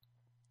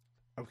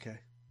 Okay.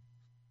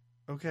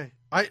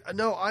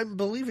 I'm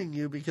believing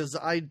you because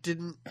I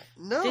didn't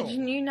know. Did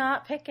you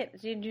not pick it?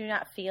 Did you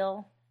not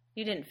feel?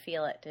 You didn't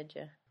feel it, did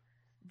you?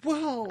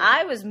 Well,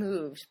 I was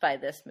moved by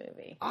this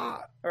movie.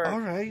 all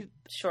right.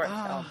 Short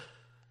film.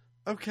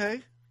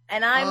 Okay.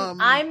 And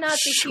I'm not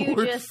the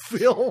hugest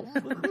film.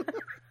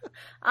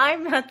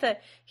 I'm not the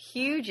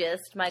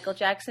hugest Michael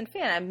Jackson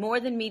fan. I'm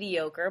more than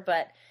mediocre,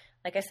 but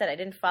like I said, I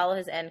didn't follow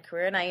his end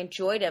career, and I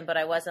enjoyed him, but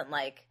I wasn't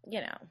like,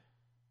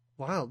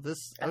 Wow,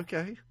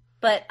 okay.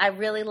 But I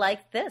really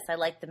liked this. I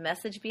liked the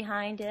message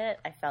behind it.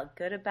 I felt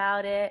good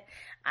about it.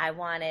 I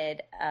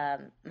wanted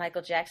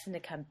Michael Jackson to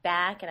come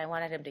back, and I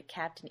wanted him to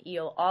Captain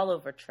EO all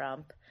over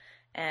Trump.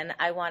 And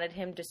I wanted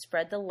him to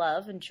spread the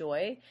love and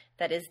joy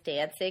that is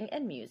dancing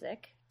and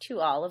music to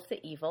all of the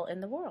evil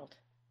in the world.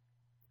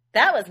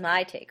 That was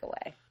my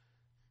takeaway.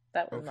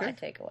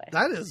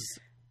 That is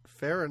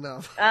fair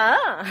enough.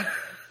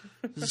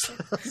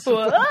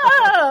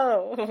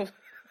 Whoa!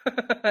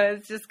 I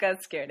just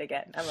got scared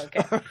again. I'm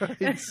okay. All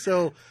right,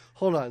 so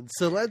hold on.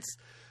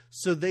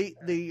 So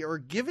they are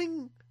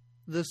giving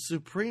the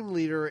Supreme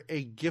Leader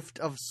a gift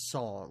of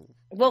song.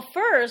 Well,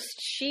 first,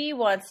 she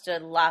wants to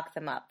lock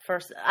them up.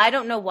 First, I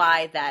don't know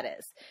why that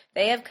is.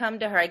 They have come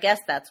to her. I guess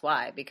that's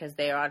why, because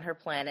they are on her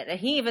planet. And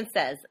he even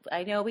says,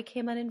 I know we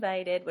came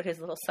uninvited, with his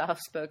little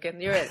soft-spoken,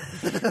 you're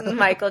in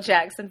Michael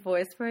Jackson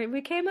voice, where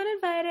we came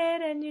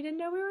uninvited, and you didn't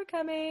know we were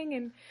coming,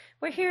 and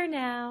we're here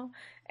now.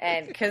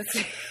 And because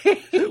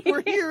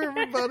we're here,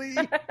 everybody.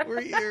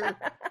 We're here.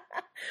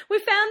 We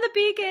found the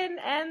beacon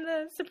and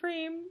the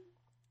Supreme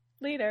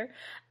Leader.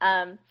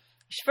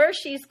 First,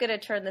 she's going to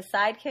turn the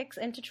sidekicks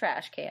into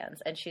trash cans,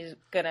 and she's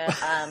going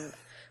to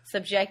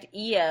subject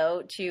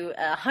EO to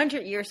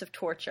 100 years of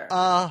torture.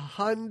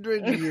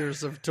 100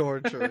 years of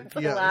torture.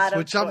 Yes,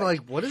 which I'm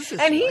like, what is this?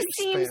 And he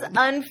seems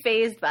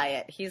unfazed by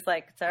it. He's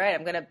like, it's all right,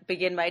 I'm going to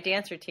begin my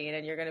dance routine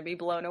and you're going to be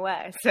blown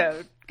away.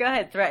 So go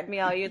ahead, threaten me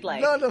all you'd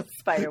like,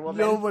 Spider-Woman.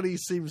 Nobody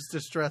seems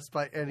distressed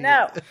by any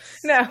of this.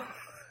 No.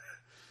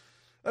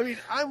 I mean,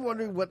 I'm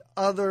wondering what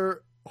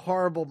other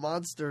horrible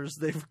monsters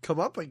they've come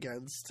up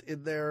against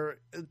in their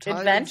time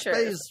adventures.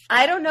 And space.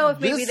 I don't know if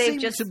maybe they've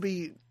just...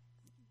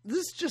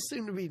 This just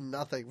seemed to be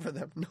nothing for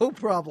them. No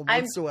problem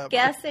whatsoever. I'm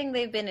guessing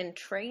they've been in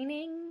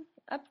training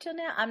up till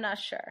now. I'm not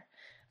sure.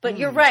 But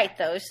you're right,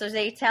 though. So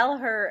they tell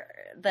her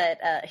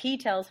that... he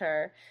tells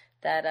her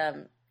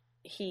that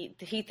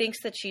he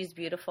thinks that she's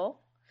beautiful.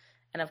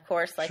 And of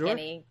course, like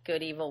any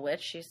good evil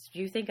witch,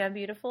 you think I'm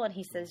beautiful? And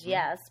he says,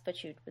 yes, but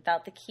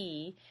without the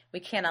key,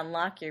 we can't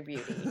unlock your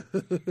beauty.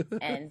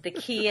 And the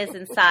key is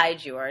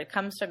inside you, or it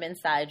comes from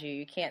inside you.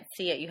 You can't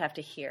see it. You have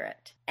to hear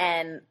it.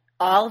 And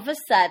all of a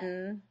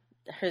sudden,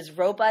 his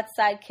robot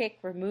sidekick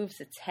removes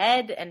its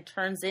head and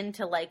turns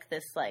into like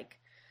this like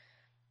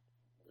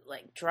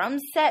drum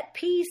set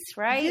piece,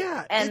 right?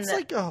 Yeah, and it's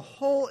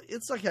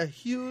like a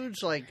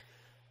huge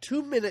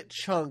 2-minute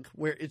chunk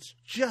where it's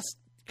just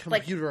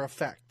computer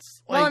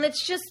effects. And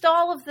it's just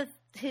all of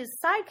his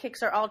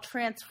sidekicks are all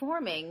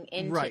transforming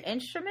into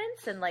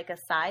instruments and like a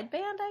side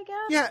band, I guess.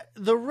 Yeah,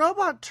 the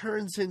robot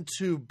turns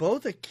into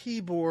both a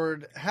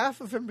keyboard. Half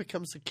of him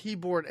becomes a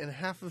keyboard and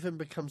half of him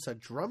becomes a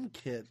drum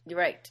kit.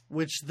 Right.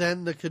 Which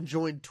then the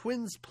conjoined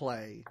twins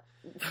play.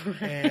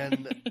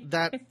 And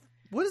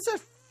what is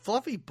that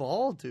fluffy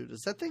ball do?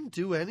 Does that thing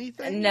do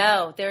anything?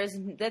 No,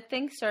 that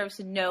thing serves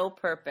no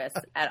purpose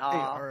at all.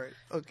 All right,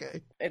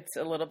 okay. It's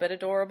a little bit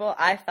adorable.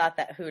 I thought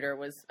that Hooter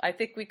I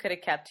think we could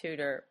have kept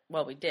Hooter,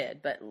 well, we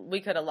did, but we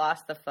could have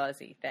lost the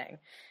fuzzy thing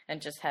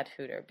and just had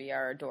Hooter be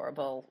our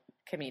adorable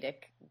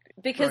comedic.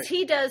 Because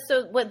he does,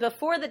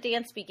 before the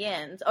dance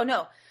begins,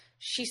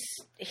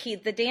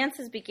 the dance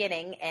is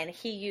beginning and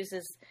he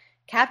uses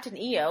Captain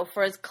EO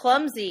for as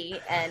clumsy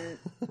and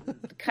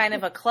kind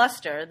of a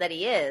cluster that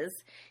he is.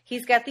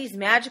 He's got these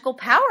magical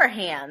power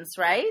hands,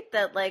 right?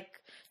 That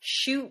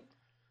shoot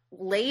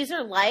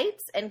laser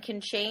lights and can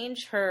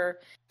change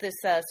this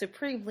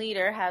Supreme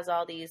Leader has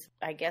all these,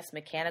 I guess,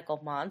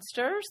 mechanical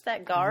monsters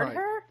that guard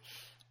her.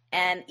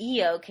 And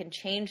EO can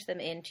change them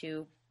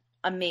into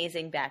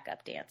amazing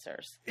backup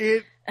dancers.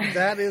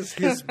 That is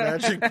his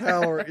magic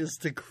power, is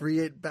to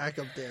create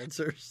backup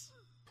dancers.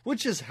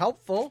 Which is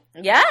helpful.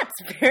 Yeah,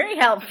 it's very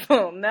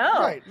helpful.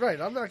 No. Right.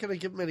 I'm not going to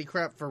give him any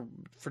crap for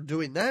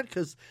doing that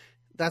because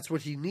that's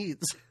what he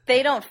needs.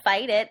 They don't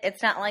fight it.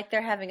 It's not like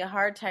they're having a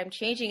hard time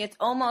changing. It's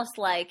almost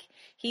like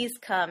he's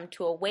come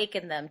to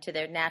awaken them to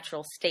their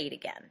natural state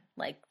again.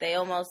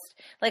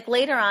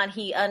 Later on,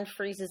 he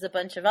unfreezes a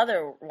bunch of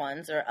other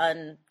ones or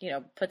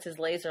puts his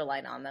laser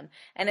light on them.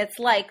 And it's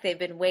like they've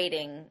been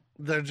waiting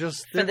for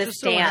this dance.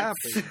 So happy.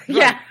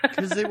 Yeah.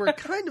 Because they were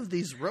kind of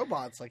these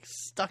robots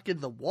stuck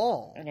in the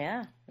wall.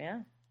 Yeah.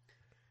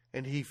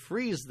 And he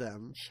frees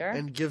them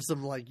and gives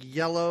them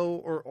yellow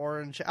or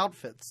orange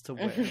outfits to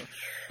wear.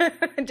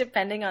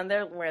 Depending on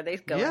where they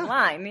go in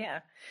line, yeah.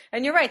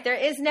 And you're right, there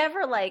is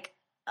never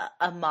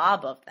a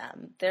mob of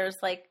them. There's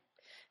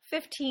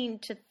 15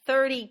 to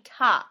 30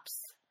 tops.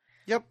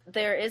 Yep.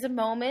 There is a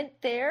moment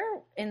there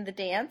in the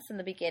dance in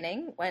the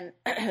beginning when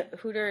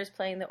Hooter is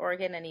playing the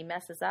organ and he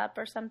messes up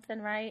or something,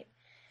 right?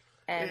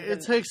 And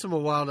it takes him a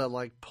while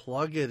to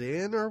plug it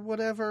in or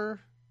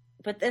whatever.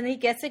 But then he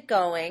gets it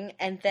going,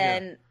 and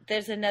then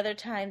there's another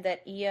time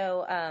that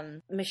EO,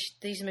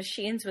 these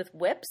machines with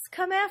whips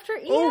come after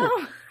EO.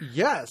 Oh,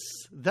 yes,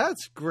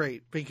 that's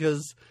great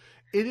because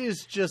it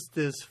is just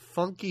this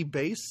funky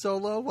bass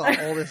solo while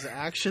all this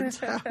action's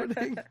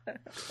happening.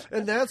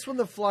 And that's when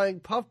the flying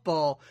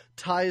puffball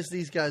ties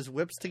these guys'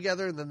 whips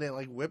together, and then they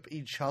whip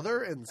each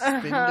other and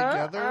spin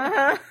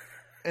together.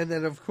 And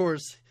then, of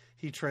course,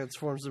 he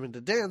transforms them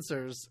into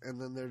dancers, and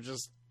then they're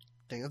just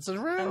dancing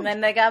around. And then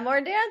they got more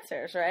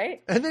dancers,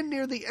 right? And then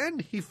near the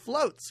end, he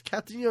floats.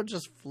 Captain EO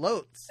just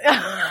floats.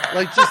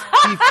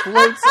 He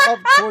floats up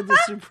toward the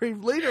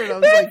Supreme Leader. And I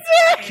was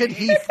can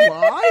he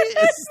fly?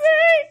 That's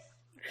right.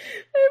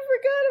 I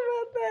forgot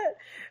about that.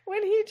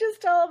 When he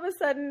just all of a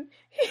sudden...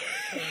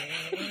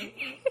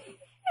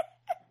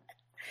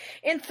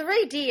 In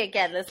 3D,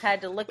 again, this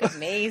had to look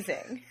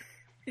amazing.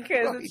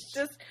 Because it's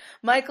just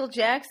Michael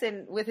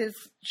Jackson with his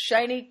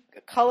shiny,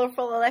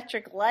 colorful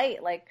electric light,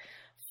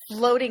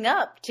 floating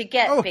up to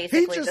get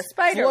basically the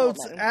Spider-Woman. He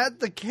just floats at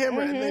the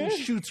camera and then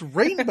shoots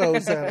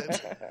rainbows at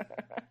it.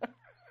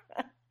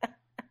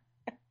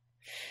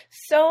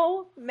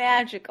 So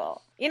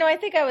magical. I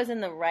think I was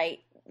in the right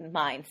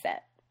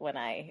mindset when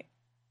I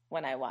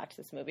watched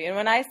this movie. And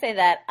when I say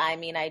that, I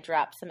mean I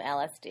dropped some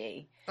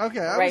LSD. Okay,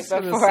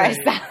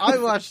 I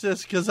watched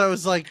this because I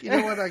was like, you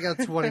know what, I got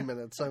 20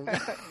 minutes. I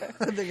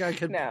think I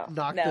could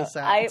knock this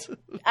out.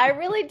 I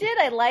really did.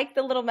 I liked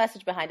the little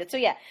message behind it. So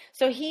yeah,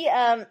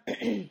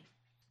 he,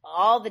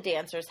 all the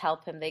dancers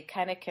help him. They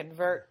kind of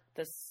convert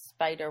the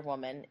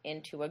Spider-Woman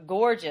into a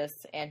gorgeous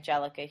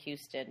Angelica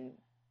Houston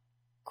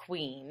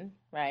Queen,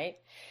 right?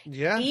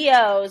 Yeah.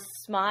 EO's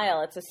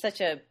smile, it's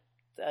such a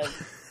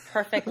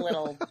perfect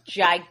little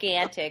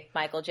gigantic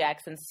Michael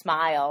Jackson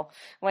smile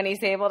when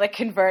he's able to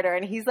convert her,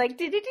 and he's like,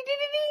 ding,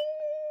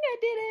 I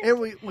did it. And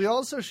we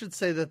also should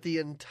say that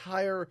the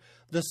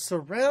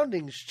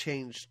surroundings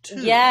changed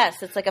too.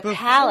 Yes, it's like a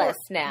palace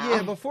now.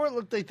 Yeah, before it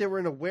looked like they were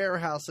in a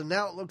warehouse, and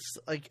now it looks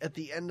like at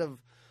the end of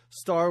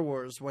Star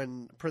Wars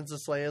when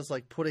Princess Leia's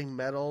like putting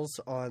medals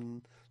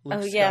on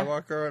Luke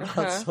Skywalker and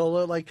Han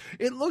Solo. Like,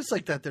 it looks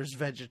like that there's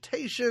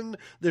vegetation,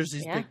 there's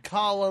these big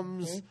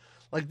columns. Mm-hmm.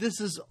 Like,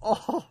 this is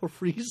all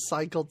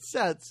recycled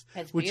sets,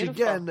 That's which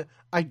beautiful. again,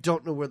 I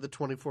don't know where the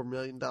 $24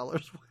 million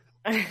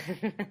went.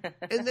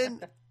 And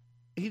then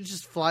he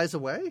just flies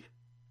away.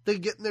 They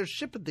get in their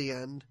ship at the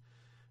end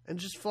and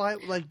just fly,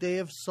 like they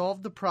have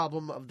solved the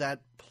problem of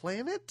that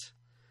planet.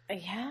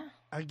 Yeah.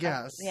 I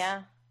guess.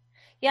 Yeah.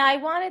 Yeah, I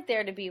wanted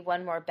there to be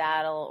one more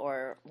battle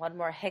or one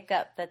more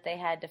hiccup that they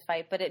had to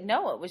fight, but it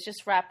was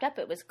just wrapped up.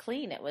 It was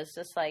clean. It was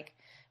just like,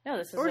 no,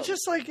 this is... Or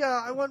just like,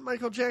 I want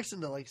Michael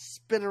Jackson to like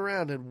spin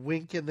around and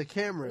wink in the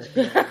camera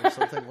or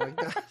something like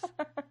that.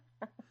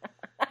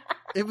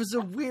 It was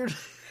a weird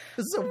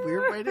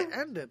way to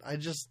end it. I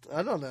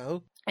don't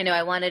know. I know,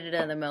 I wanted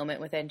another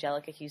moment with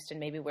Angelica Houston,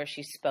 maybe where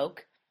she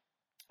spoke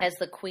as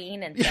the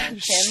queen and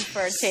thanked him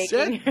for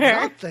taking her.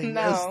 Nothing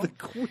as the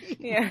queen.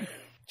 Yeah.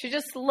 She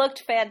just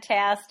looked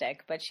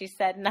fantastic, but she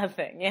said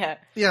nothing. Yeah.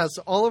 Yes,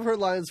 all of her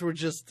lines were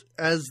just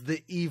as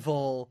the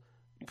evil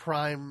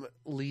prime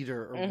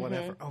leader or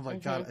whatever. Oh my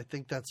God, I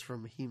think that's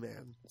from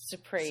He-Man.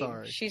 Supreme.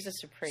 Sorry. She's a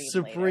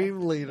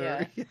supreme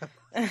leader.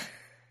 Yeah.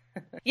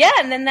 Yeah,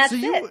 and then that's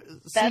it.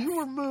 So you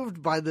were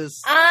moved by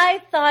this.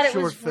 I thought it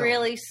was film.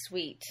 really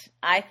sweet.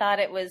 I thought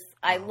it was.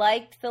 I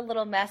liked the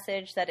little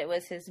message that it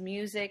was his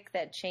music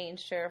that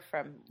changed her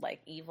from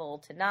like evil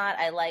to not.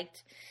 I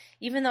liked,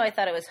 even though I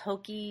thought it was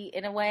hokey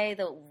in a way,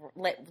 the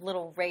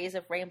little rays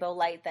of rainbow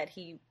light that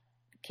he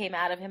came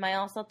out of him. I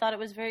also thought it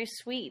was very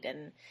sweet,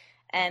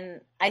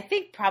 and I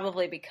think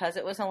probably because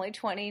it was only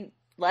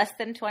less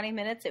than 20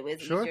 minutes, it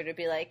was easier to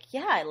be like,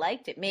 yeah, I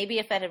liked it. Maybe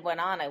if it had went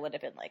on, I would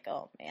have been like,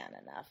 oh man,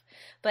 enough.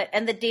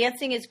 And the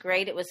dancing is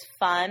great. It was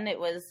fun. It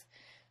was,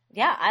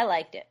 I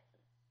liked it.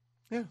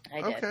 Yeah.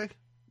 I did. Okay.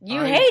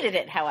 You hated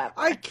it, however.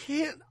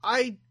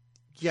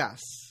 Yes,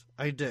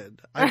 I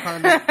did. I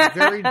found it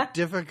very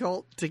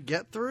difficult to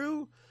get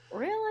through.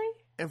 Really?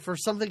 And for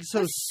something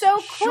so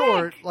quick.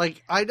 short,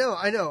 like, I know.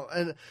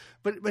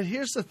 But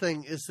here's the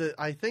thing is that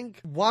I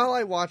think while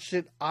I watched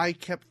it, I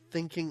kept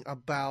thinking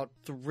about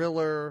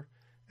Thriller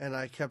and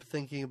I kept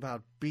thinking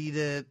about Beat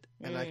It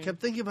and I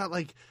kept thinking about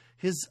like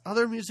his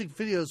other music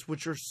videos,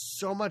 which are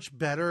so much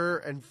better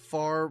and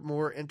far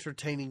more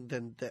entertaining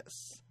than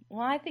this.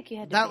 Well, I think you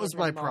had to that be was in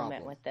my the moment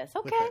problem with this.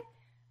 Okay.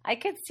 I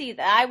could see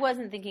that. I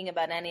wasn't thinking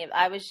about any of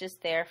I was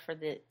just there for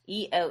the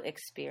EO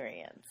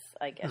experience,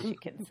 I guess you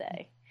can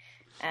say.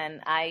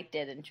 And I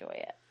did enjoy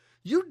it.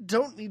 You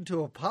don't need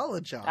to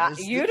apologize.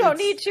 You don't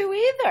need to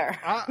either.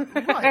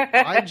 Right.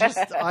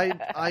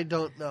 I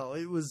don't know.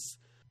 It was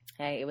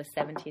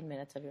 17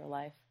 minutes of your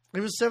life.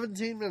 It was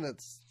 17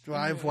 minutes.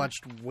 I've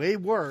watched way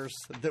worse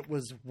that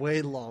was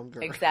way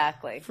longer.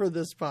 Exactly. For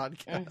this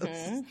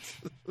podcast.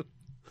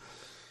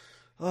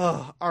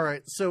 Oh, all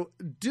right. So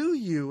do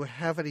you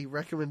have any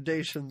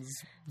recommendations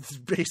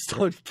based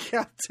on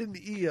Captain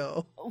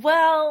EO?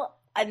 Well,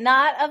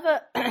 not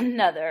of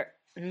another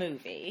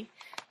movie.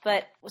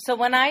 But so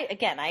when I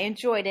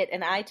enjoyed it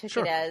and I took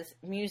it as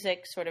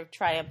music sort of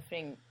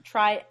triumphing.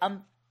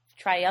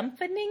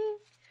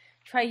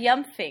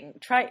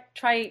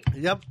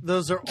 Yep,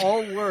 those are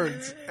all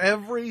words.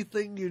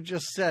 Everything you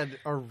just said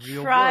are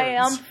real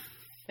words.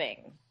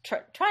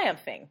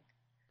 Triumphing.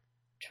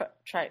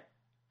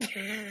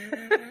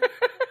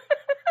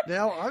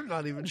 Now I'm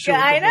not even sure.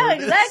 I know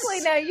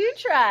exactly. Now you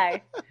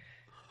try.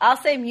 I'll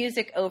say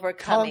music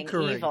overcoming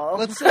evil.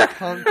 Let's say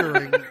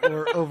conquering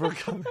or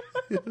overcoming.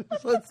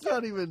 Let's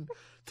don't even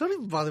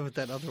bother with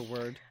that other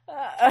word.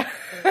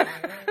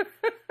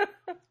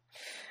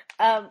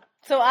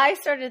 So I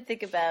started to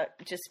think about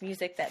just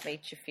music that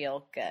made you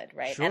feel good,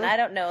 right? Sure, and I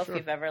don't know if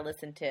you've ever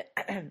listened to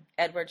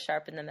Edward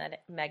Sharpe and the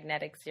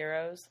Magnetic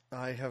Zeros.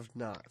 I have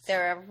not.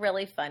 They're a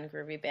really fun,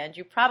 groovy band.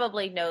 You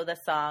probably know the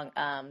song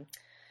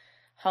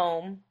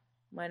Home.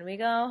 When we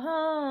go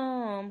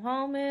home,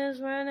 home is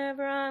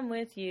whenever I'm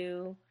with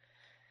you.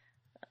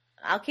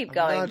 I'll keep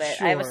going,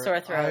 but I have a sore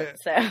throat.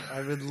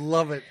 I would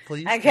love it.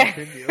 Please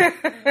continue.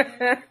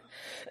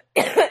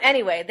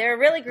 Anyway, they're a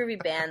really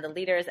groovy band. The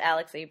leader is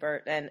Alex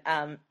Ebert, and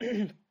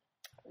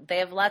they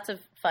have lots of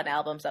fun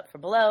albums up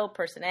from below.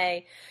 Person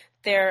A.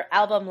 Their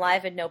album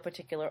Live in No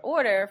Particular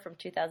Order from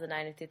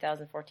 2009 and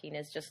 2014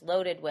 is just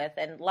loaded with,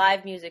 and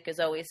live music is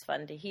always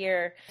fun to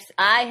hear.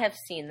 I have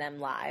seen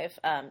them live.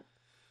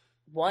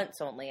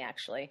 Once only,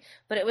 actually.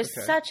 But it was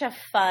such a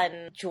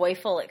fun,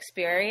 joyful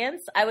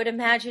experience. I would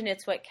imagine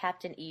it's what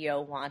Captain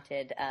EO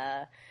wanted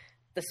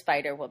the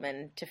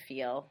Spider-Woman to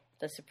feel,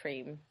 the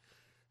Supreme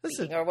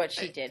being, or what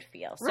she did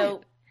feel. Right.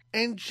 So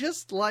And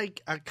just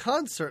like a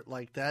concert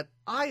like that,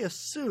 I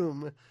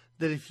assume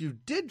that if you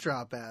did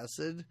drop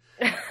acid,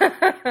 and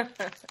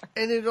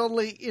it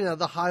only,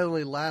 the high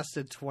only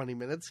lasted 20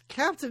 minutes,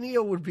 Captain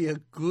EO would be a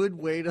good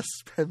way to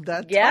spend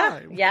that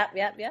time. Yeah.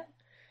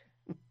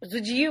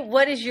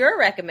 What is your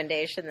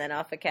recommendation then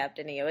off of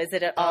Captain EO? Is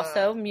it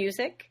also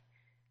music?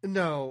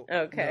 No.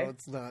 Okay. No,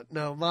 it's not.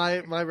 No,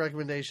 my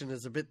recommendation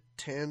is a bit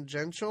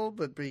tangential,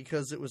 but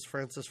because it was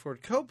Francis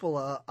Ford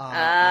Coppola,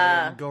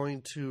 I am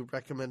going to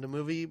recommend a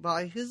movie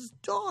by his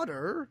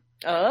daughter.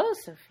 Oh,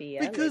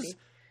 Sophia. Because,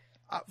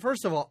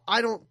 first of all,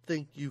 I don't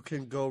think you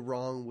can go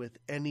wrong with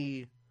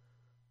any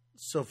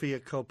Sofia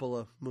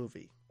Coppola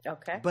movie.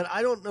 Okay. But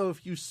I don't know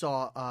if you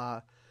saw,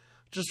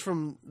 just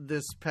from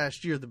this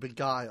past year, The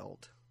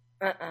Beguiled.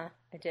 I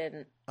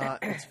didn't.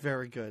 It's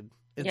very good.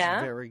 It's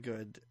very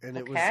good. And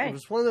it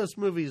was one of those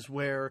movies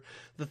where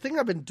the thing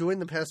I've been doing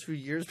the past few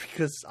years,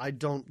 because I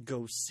don't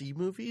go see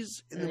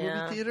movies in the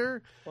movie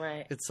theater.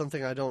 Right. It's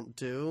something I don't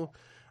do.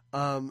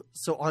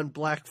 So on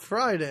Black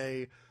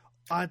Friday,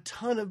 a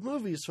ton of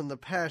movies from the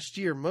past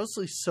year,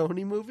 mostly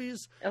Sony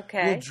movies,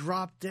 will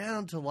drop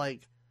down to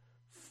like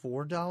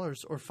 $4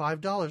 or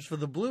 $5 for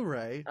the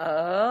Blu-ray.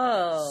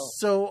 Oh.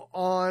 So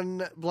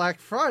on Black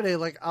Friday,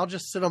 like, I'll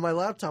just sit on my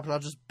laptop and I'll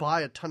just buy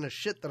a ton of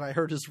shit that I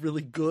heard is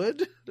really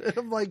good. And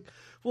I'm like,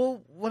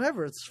 well,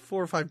 whatever. It's $4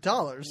 or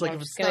 $5. Like,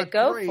 if it's not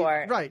go great,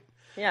 for it. Right.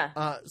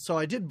 Yeah. So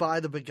I did buy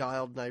The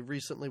Beguiled, and I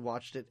recently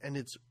watched it, and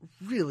it's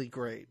really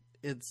great.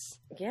 It's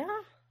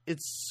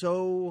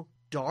so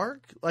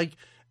dark. Like,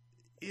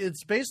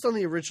 it's based on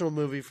the original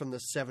movie from the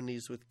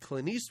 70s with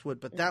Clint Eastwood,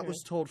 but that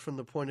was told from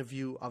the point of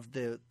view of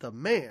the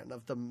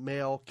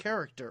male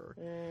character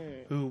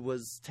who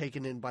was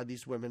taken in by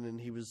these women,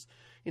 and he was,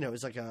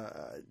 he's like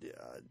a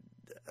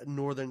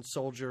northern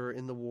soldier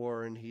in the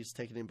war, and he's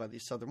taken in by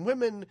these southern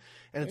women,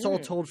 and it's all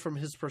told from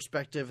his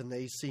perspective, and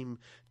they seem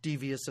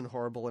devious and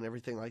horrible and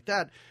everything like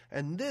that.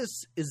 And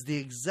this is the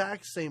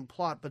exact same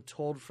plot, but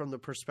told from the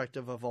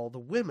perspective of all the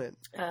women.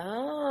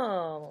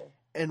 Oh.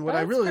 And what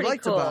I really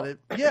liked about it,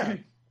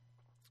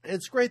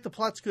 it's great, the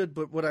plot's good,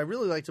 but what I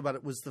really liked about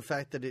it was the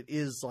fact that it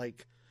is,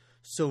 like,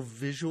 so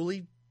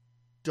visually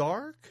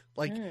dark.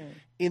 Like,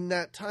 in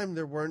that time,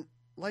 there weren't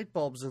light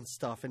bulbs and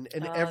stuff, and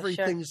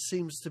everything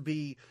seems to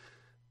be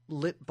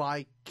lit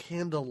by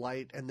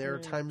candlelight, and there are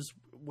times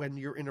when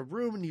you're in a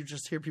room and you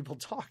just hear people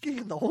talking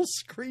and the whole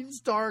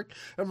screen's dark.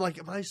 I'm like,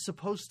 am I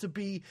supposed to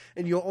be?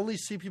 And you'll only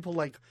see people,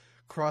 like,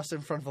 cross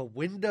in front of a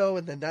window,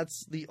 and then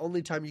that's the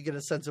only time you get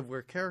a sense of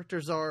where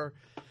characters are.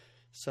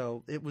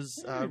 So it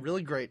was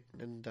really great,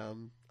 and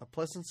a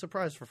pleasant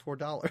surprise for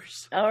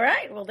 $4. All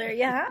right. Well, there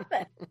you have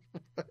it.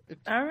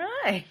 All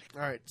right.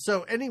 All right.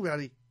 So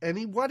anybody.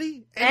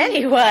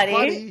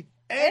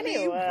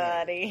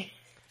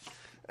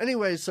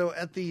 Anyway, so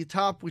at the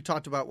top, we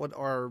talked about what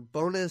our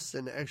bonus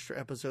and extra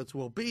episodes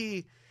will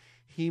be.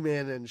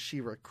 He-Man and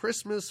She-Ra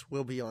Christmas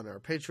will be on our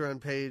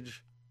Patreon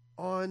page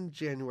on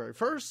January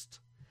 1st.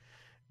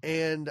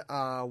 And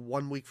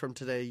 1 week from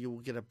today, you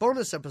will get a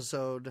bonus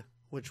episode,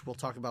 which we'll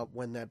talk about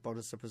when that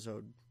bonus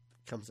episode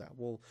comes out.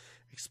 We'll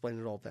explain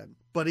it all then.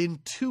 But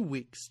in 2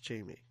 weeks,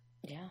 Jamie.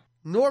 Yeah.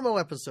 Normal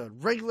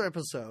episode, regular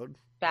episode.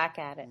 Back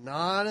at it.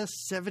 Not a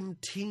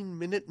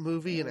 17-minute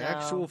movie, an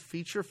actual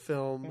feature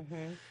film.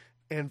 Mm-hmm.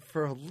 And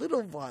for a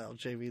little while,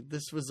 Jamie,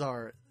 this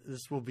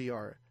will be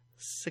our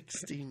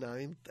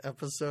 69th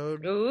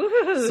episode.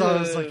 Ooh. So I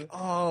was like,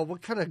 oh,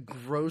 what kind of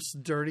gross,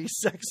 dirty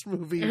sex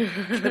movie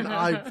can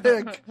I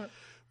pick?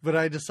 But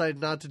I decided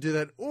not to do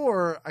that.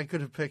 Or I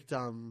could have picked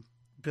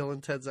Bill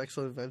and Ted's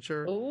Excellent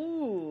Adventure.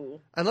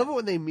 Ooh. I love it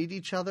when they meet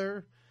each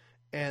other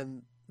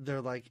and they're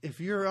like, if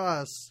you're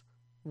us,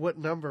 what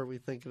number are we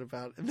thinking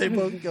about? And they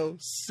both go,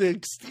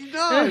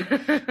 69.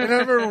 And I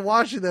remember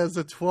watching that as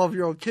a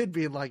 12-year-old kid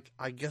being like,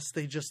 I guess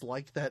they just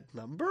like that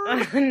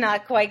number?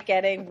 Not quite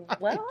getting,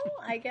 well,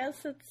 I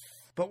guess it's...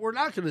 But we're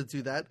not going to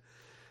do that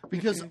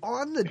because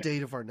on the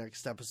date of our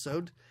next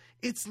episode,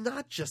 it's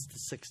not just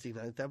the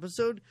 69th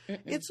episode.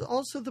 It's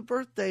also the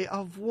birthday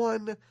of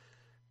one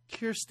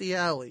Kirstie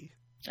Alley.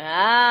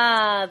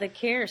 Ah, the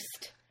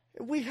Kirst.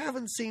 We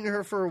haven't seen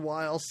her for a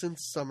while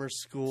since summer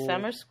school.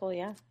 Summer school,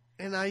 yeah.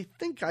 And I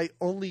think I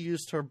only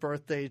used her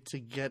birthday to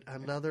get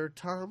another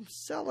Tom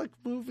Selleck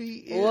movie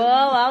in. Whoa,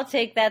 I'll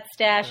take that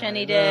stash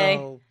any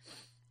day.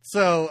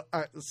 So,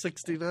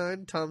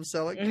 69, Tom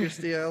Selleck,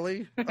 Kirstie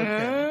Alley.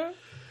 Okay.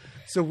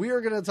 So we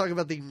are going to talk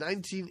about the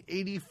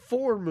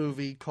 1984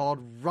 movie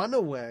called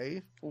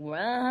Runaway.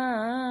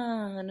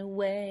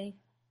 Runaway.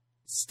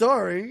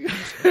 Starring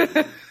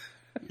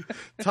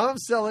Tom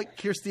Selleck,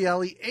 Kirstie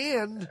Alley,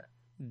 and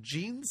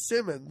Gene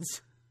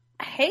Simmons.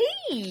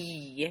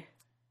 Hey!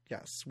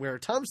 Yes, where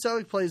Tom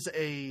Selleck plays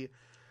a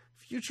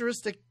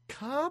futuristic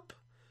cop,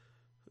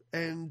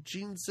 and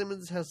Gene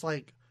Simmons has,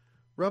 like,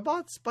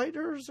 robot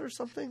spiders or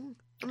something?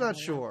 I'm not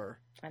sure.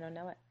 I don't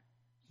know it.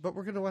 But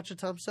we're going to watch a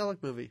Tom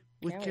Selleck movie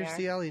with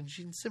Kirstie Alley and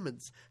Gene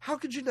Simmons. How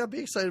could you not be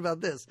excited about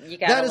this?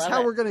 That is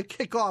how we're going to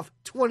kick off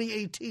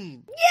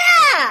 2018.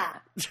 Yeah!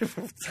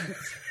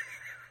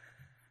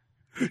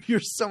 You're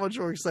so much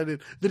more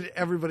excited than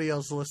everybody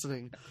else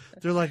listening.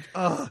 They're like,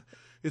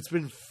 it's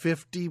been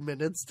 50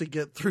 minutes to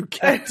get through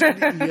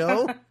Captain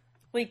EO.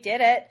 We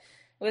did it.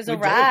 It was a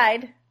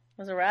ride. It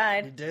was a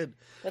ride. We did.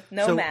 With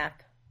no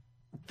map.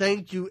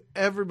 Thank you,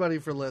 everybody,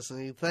 for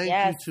listening. Thank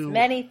you to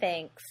many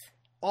thanks.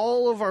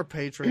 All of our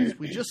patrons.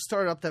 We just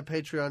started up that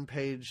Patreon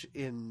page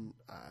in,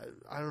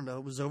 I don't know,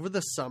 it was over the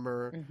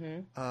summer.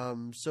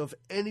 Mm-hmm. So if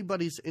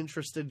anybody's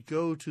interested,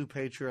 go to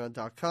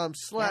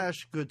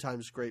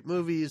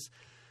patreon.com/goodtimesgreatmovies.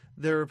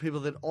 There are people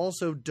that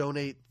also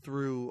donate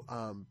through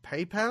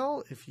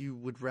PayPal. If you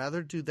would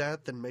rather do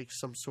that than make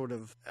some sort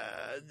of,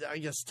 I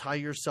guess, tie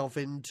yourself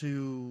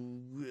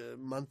into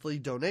monthly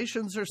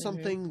donations or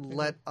something,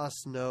 let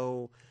us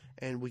know,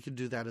 and we can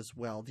do that as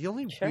well. The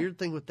only weird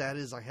thing with that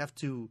is I have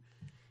to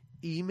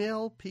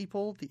email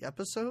people the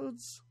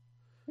episodes,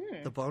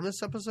 the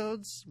bonus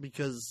episodes,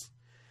 because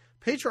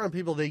Patreon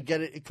people, they get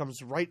it. It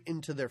comes right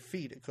into their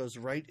feed. It goes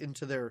right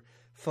into their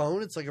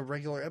phone. It's like a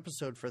regular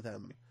episode for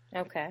them.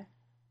 Okay.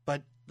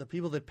 But the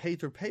people that pay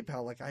through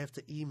PayPal, like I have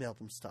to email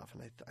them stuff,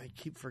 and I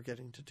keep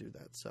forgetting to do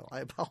that. So I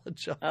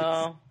apologize.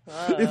 Oh.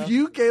 If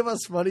you gave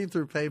us money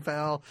through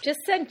PayPal, just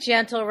send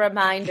gentle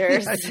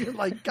reminders. Yeah, you're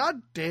like,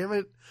 God damn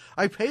it.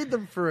 I paid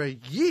them for a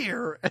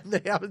year, and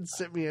they haven't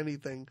sent me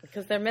anything.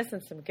 Because they're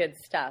missing some good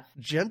stuff.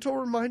 Gentle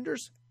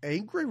reminders,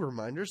 angry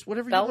reminders,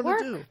 whatever That'll you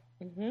want work. to do.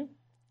 Mm-hmm.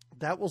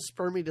 That will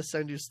spur me to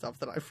send you stuff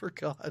that I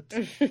forgot.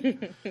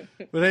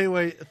 But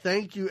anyway,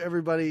 thank you,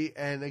 everybody.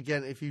 And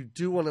again, if you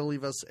do want to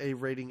leave us a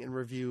rating and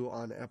review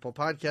on Apple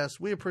Podcasts,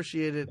 we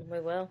appreciate it. We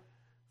will.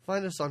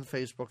 Find us on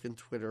Facebook and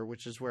Twitter,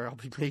 which is where I'll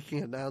be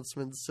making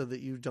announcements so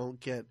that you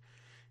don't get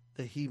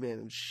the He-Man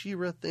and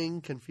She-Ra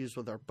thing confused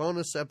with our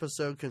bonus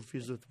episode,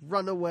 confused with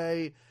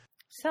Runaway.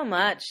 So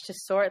much to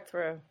sort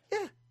through.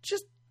 Yeah,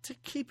 just to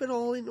keep it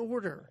all in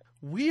order.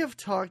 We have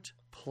talked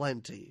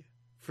plenty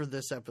for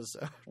this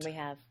episode. We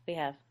have.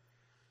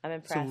 I'm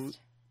impressed. So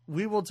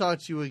we will talk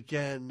to you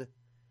again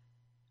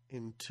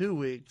in 2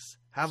 weeks.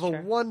 Have a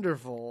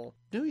wonderful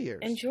New Year's.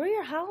 Enjoy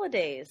your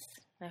holidays.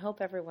 I hope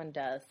everyone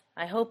does.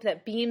 I hope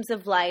that beams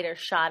of light are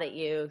shot at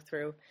you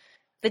through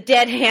the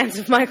dead hands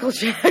of Michael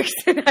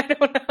Jackson. I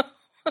don't know.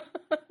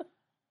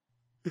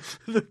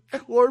 The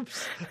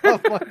corpse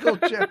of Michael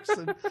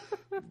Jackson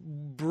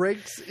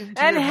breaks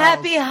into and your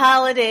happy house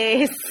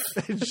holidays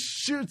and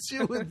shoots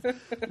you with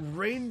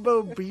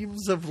rainbow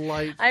beams of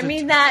light. I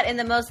mean that in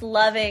the most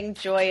loving,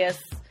 joyous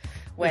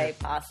way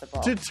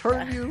possible. To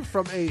turn you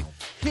from a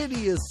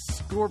hideous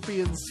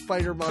scorpion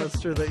spider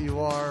monster that you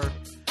are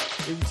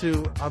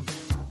into a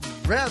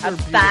rather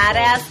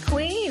badass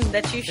queen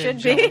that you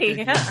should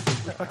be. All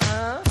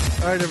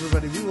right,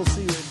 everybody. We will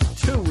see you in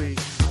 2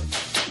 weeks.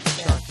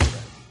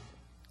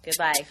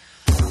 Goodbye.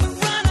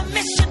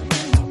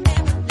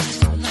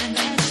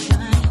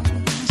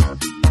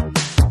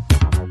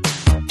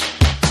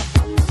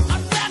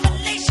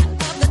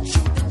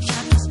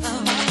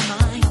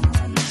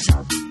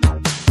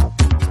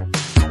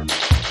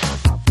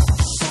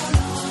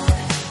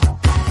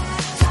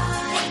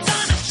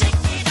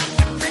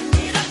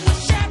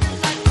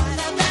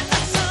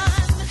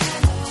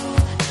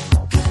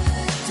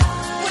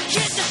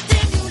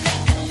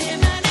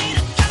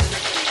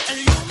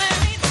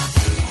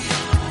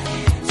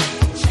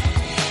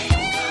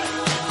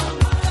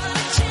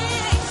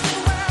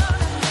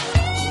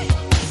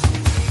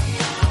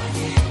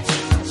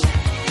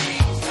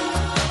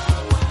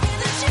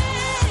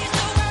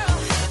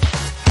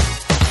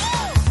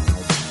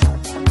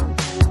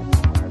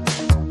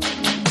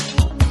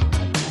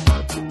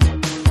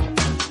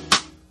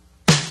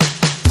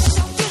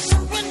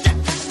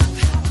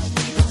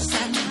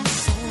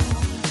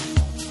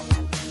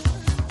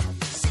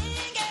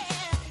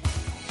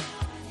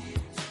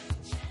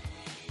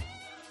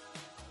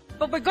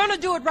 But we're gonna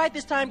do it right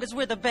this time because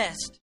we're the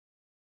best.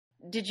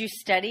 Did you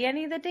study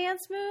any of the dance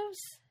moves?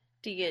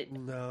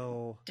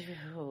 No.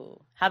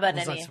 How about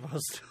Was any? I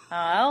supposed to?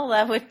 Oh,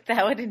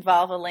 that would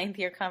involve a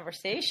lengthier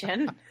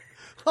conversation.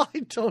 I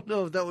don't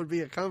know if that would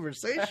be a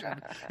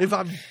conversation if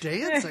I'm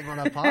dancing on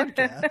a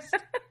podcast.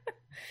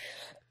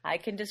 I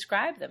can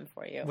describe them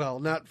for you. Well,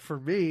 not for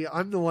me.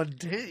 I'm the one.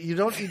 You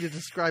don't need to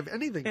describe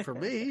anything for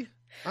me.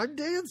 I'm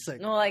dancing.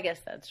 Well, I guess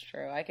that's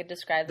true. I could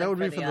describe them that would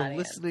for be for the audience.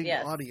 listening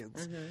Yes.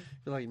 audience. Mm-hmm.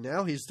 You're like,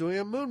 now he's doing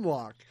a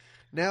moonwalk.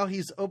 Now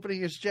he's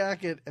opening his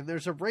jacket and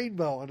there's a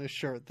rainbow on his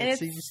shirt that And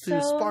seems it's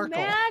to so sparkle.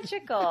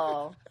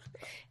 magical.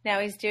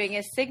 Now he's doing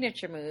his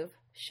signature move: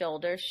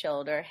 shoulder,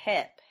 shoulder,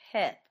 hip,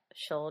 hip,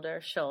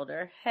 shoulder,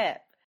 shoulder, hip.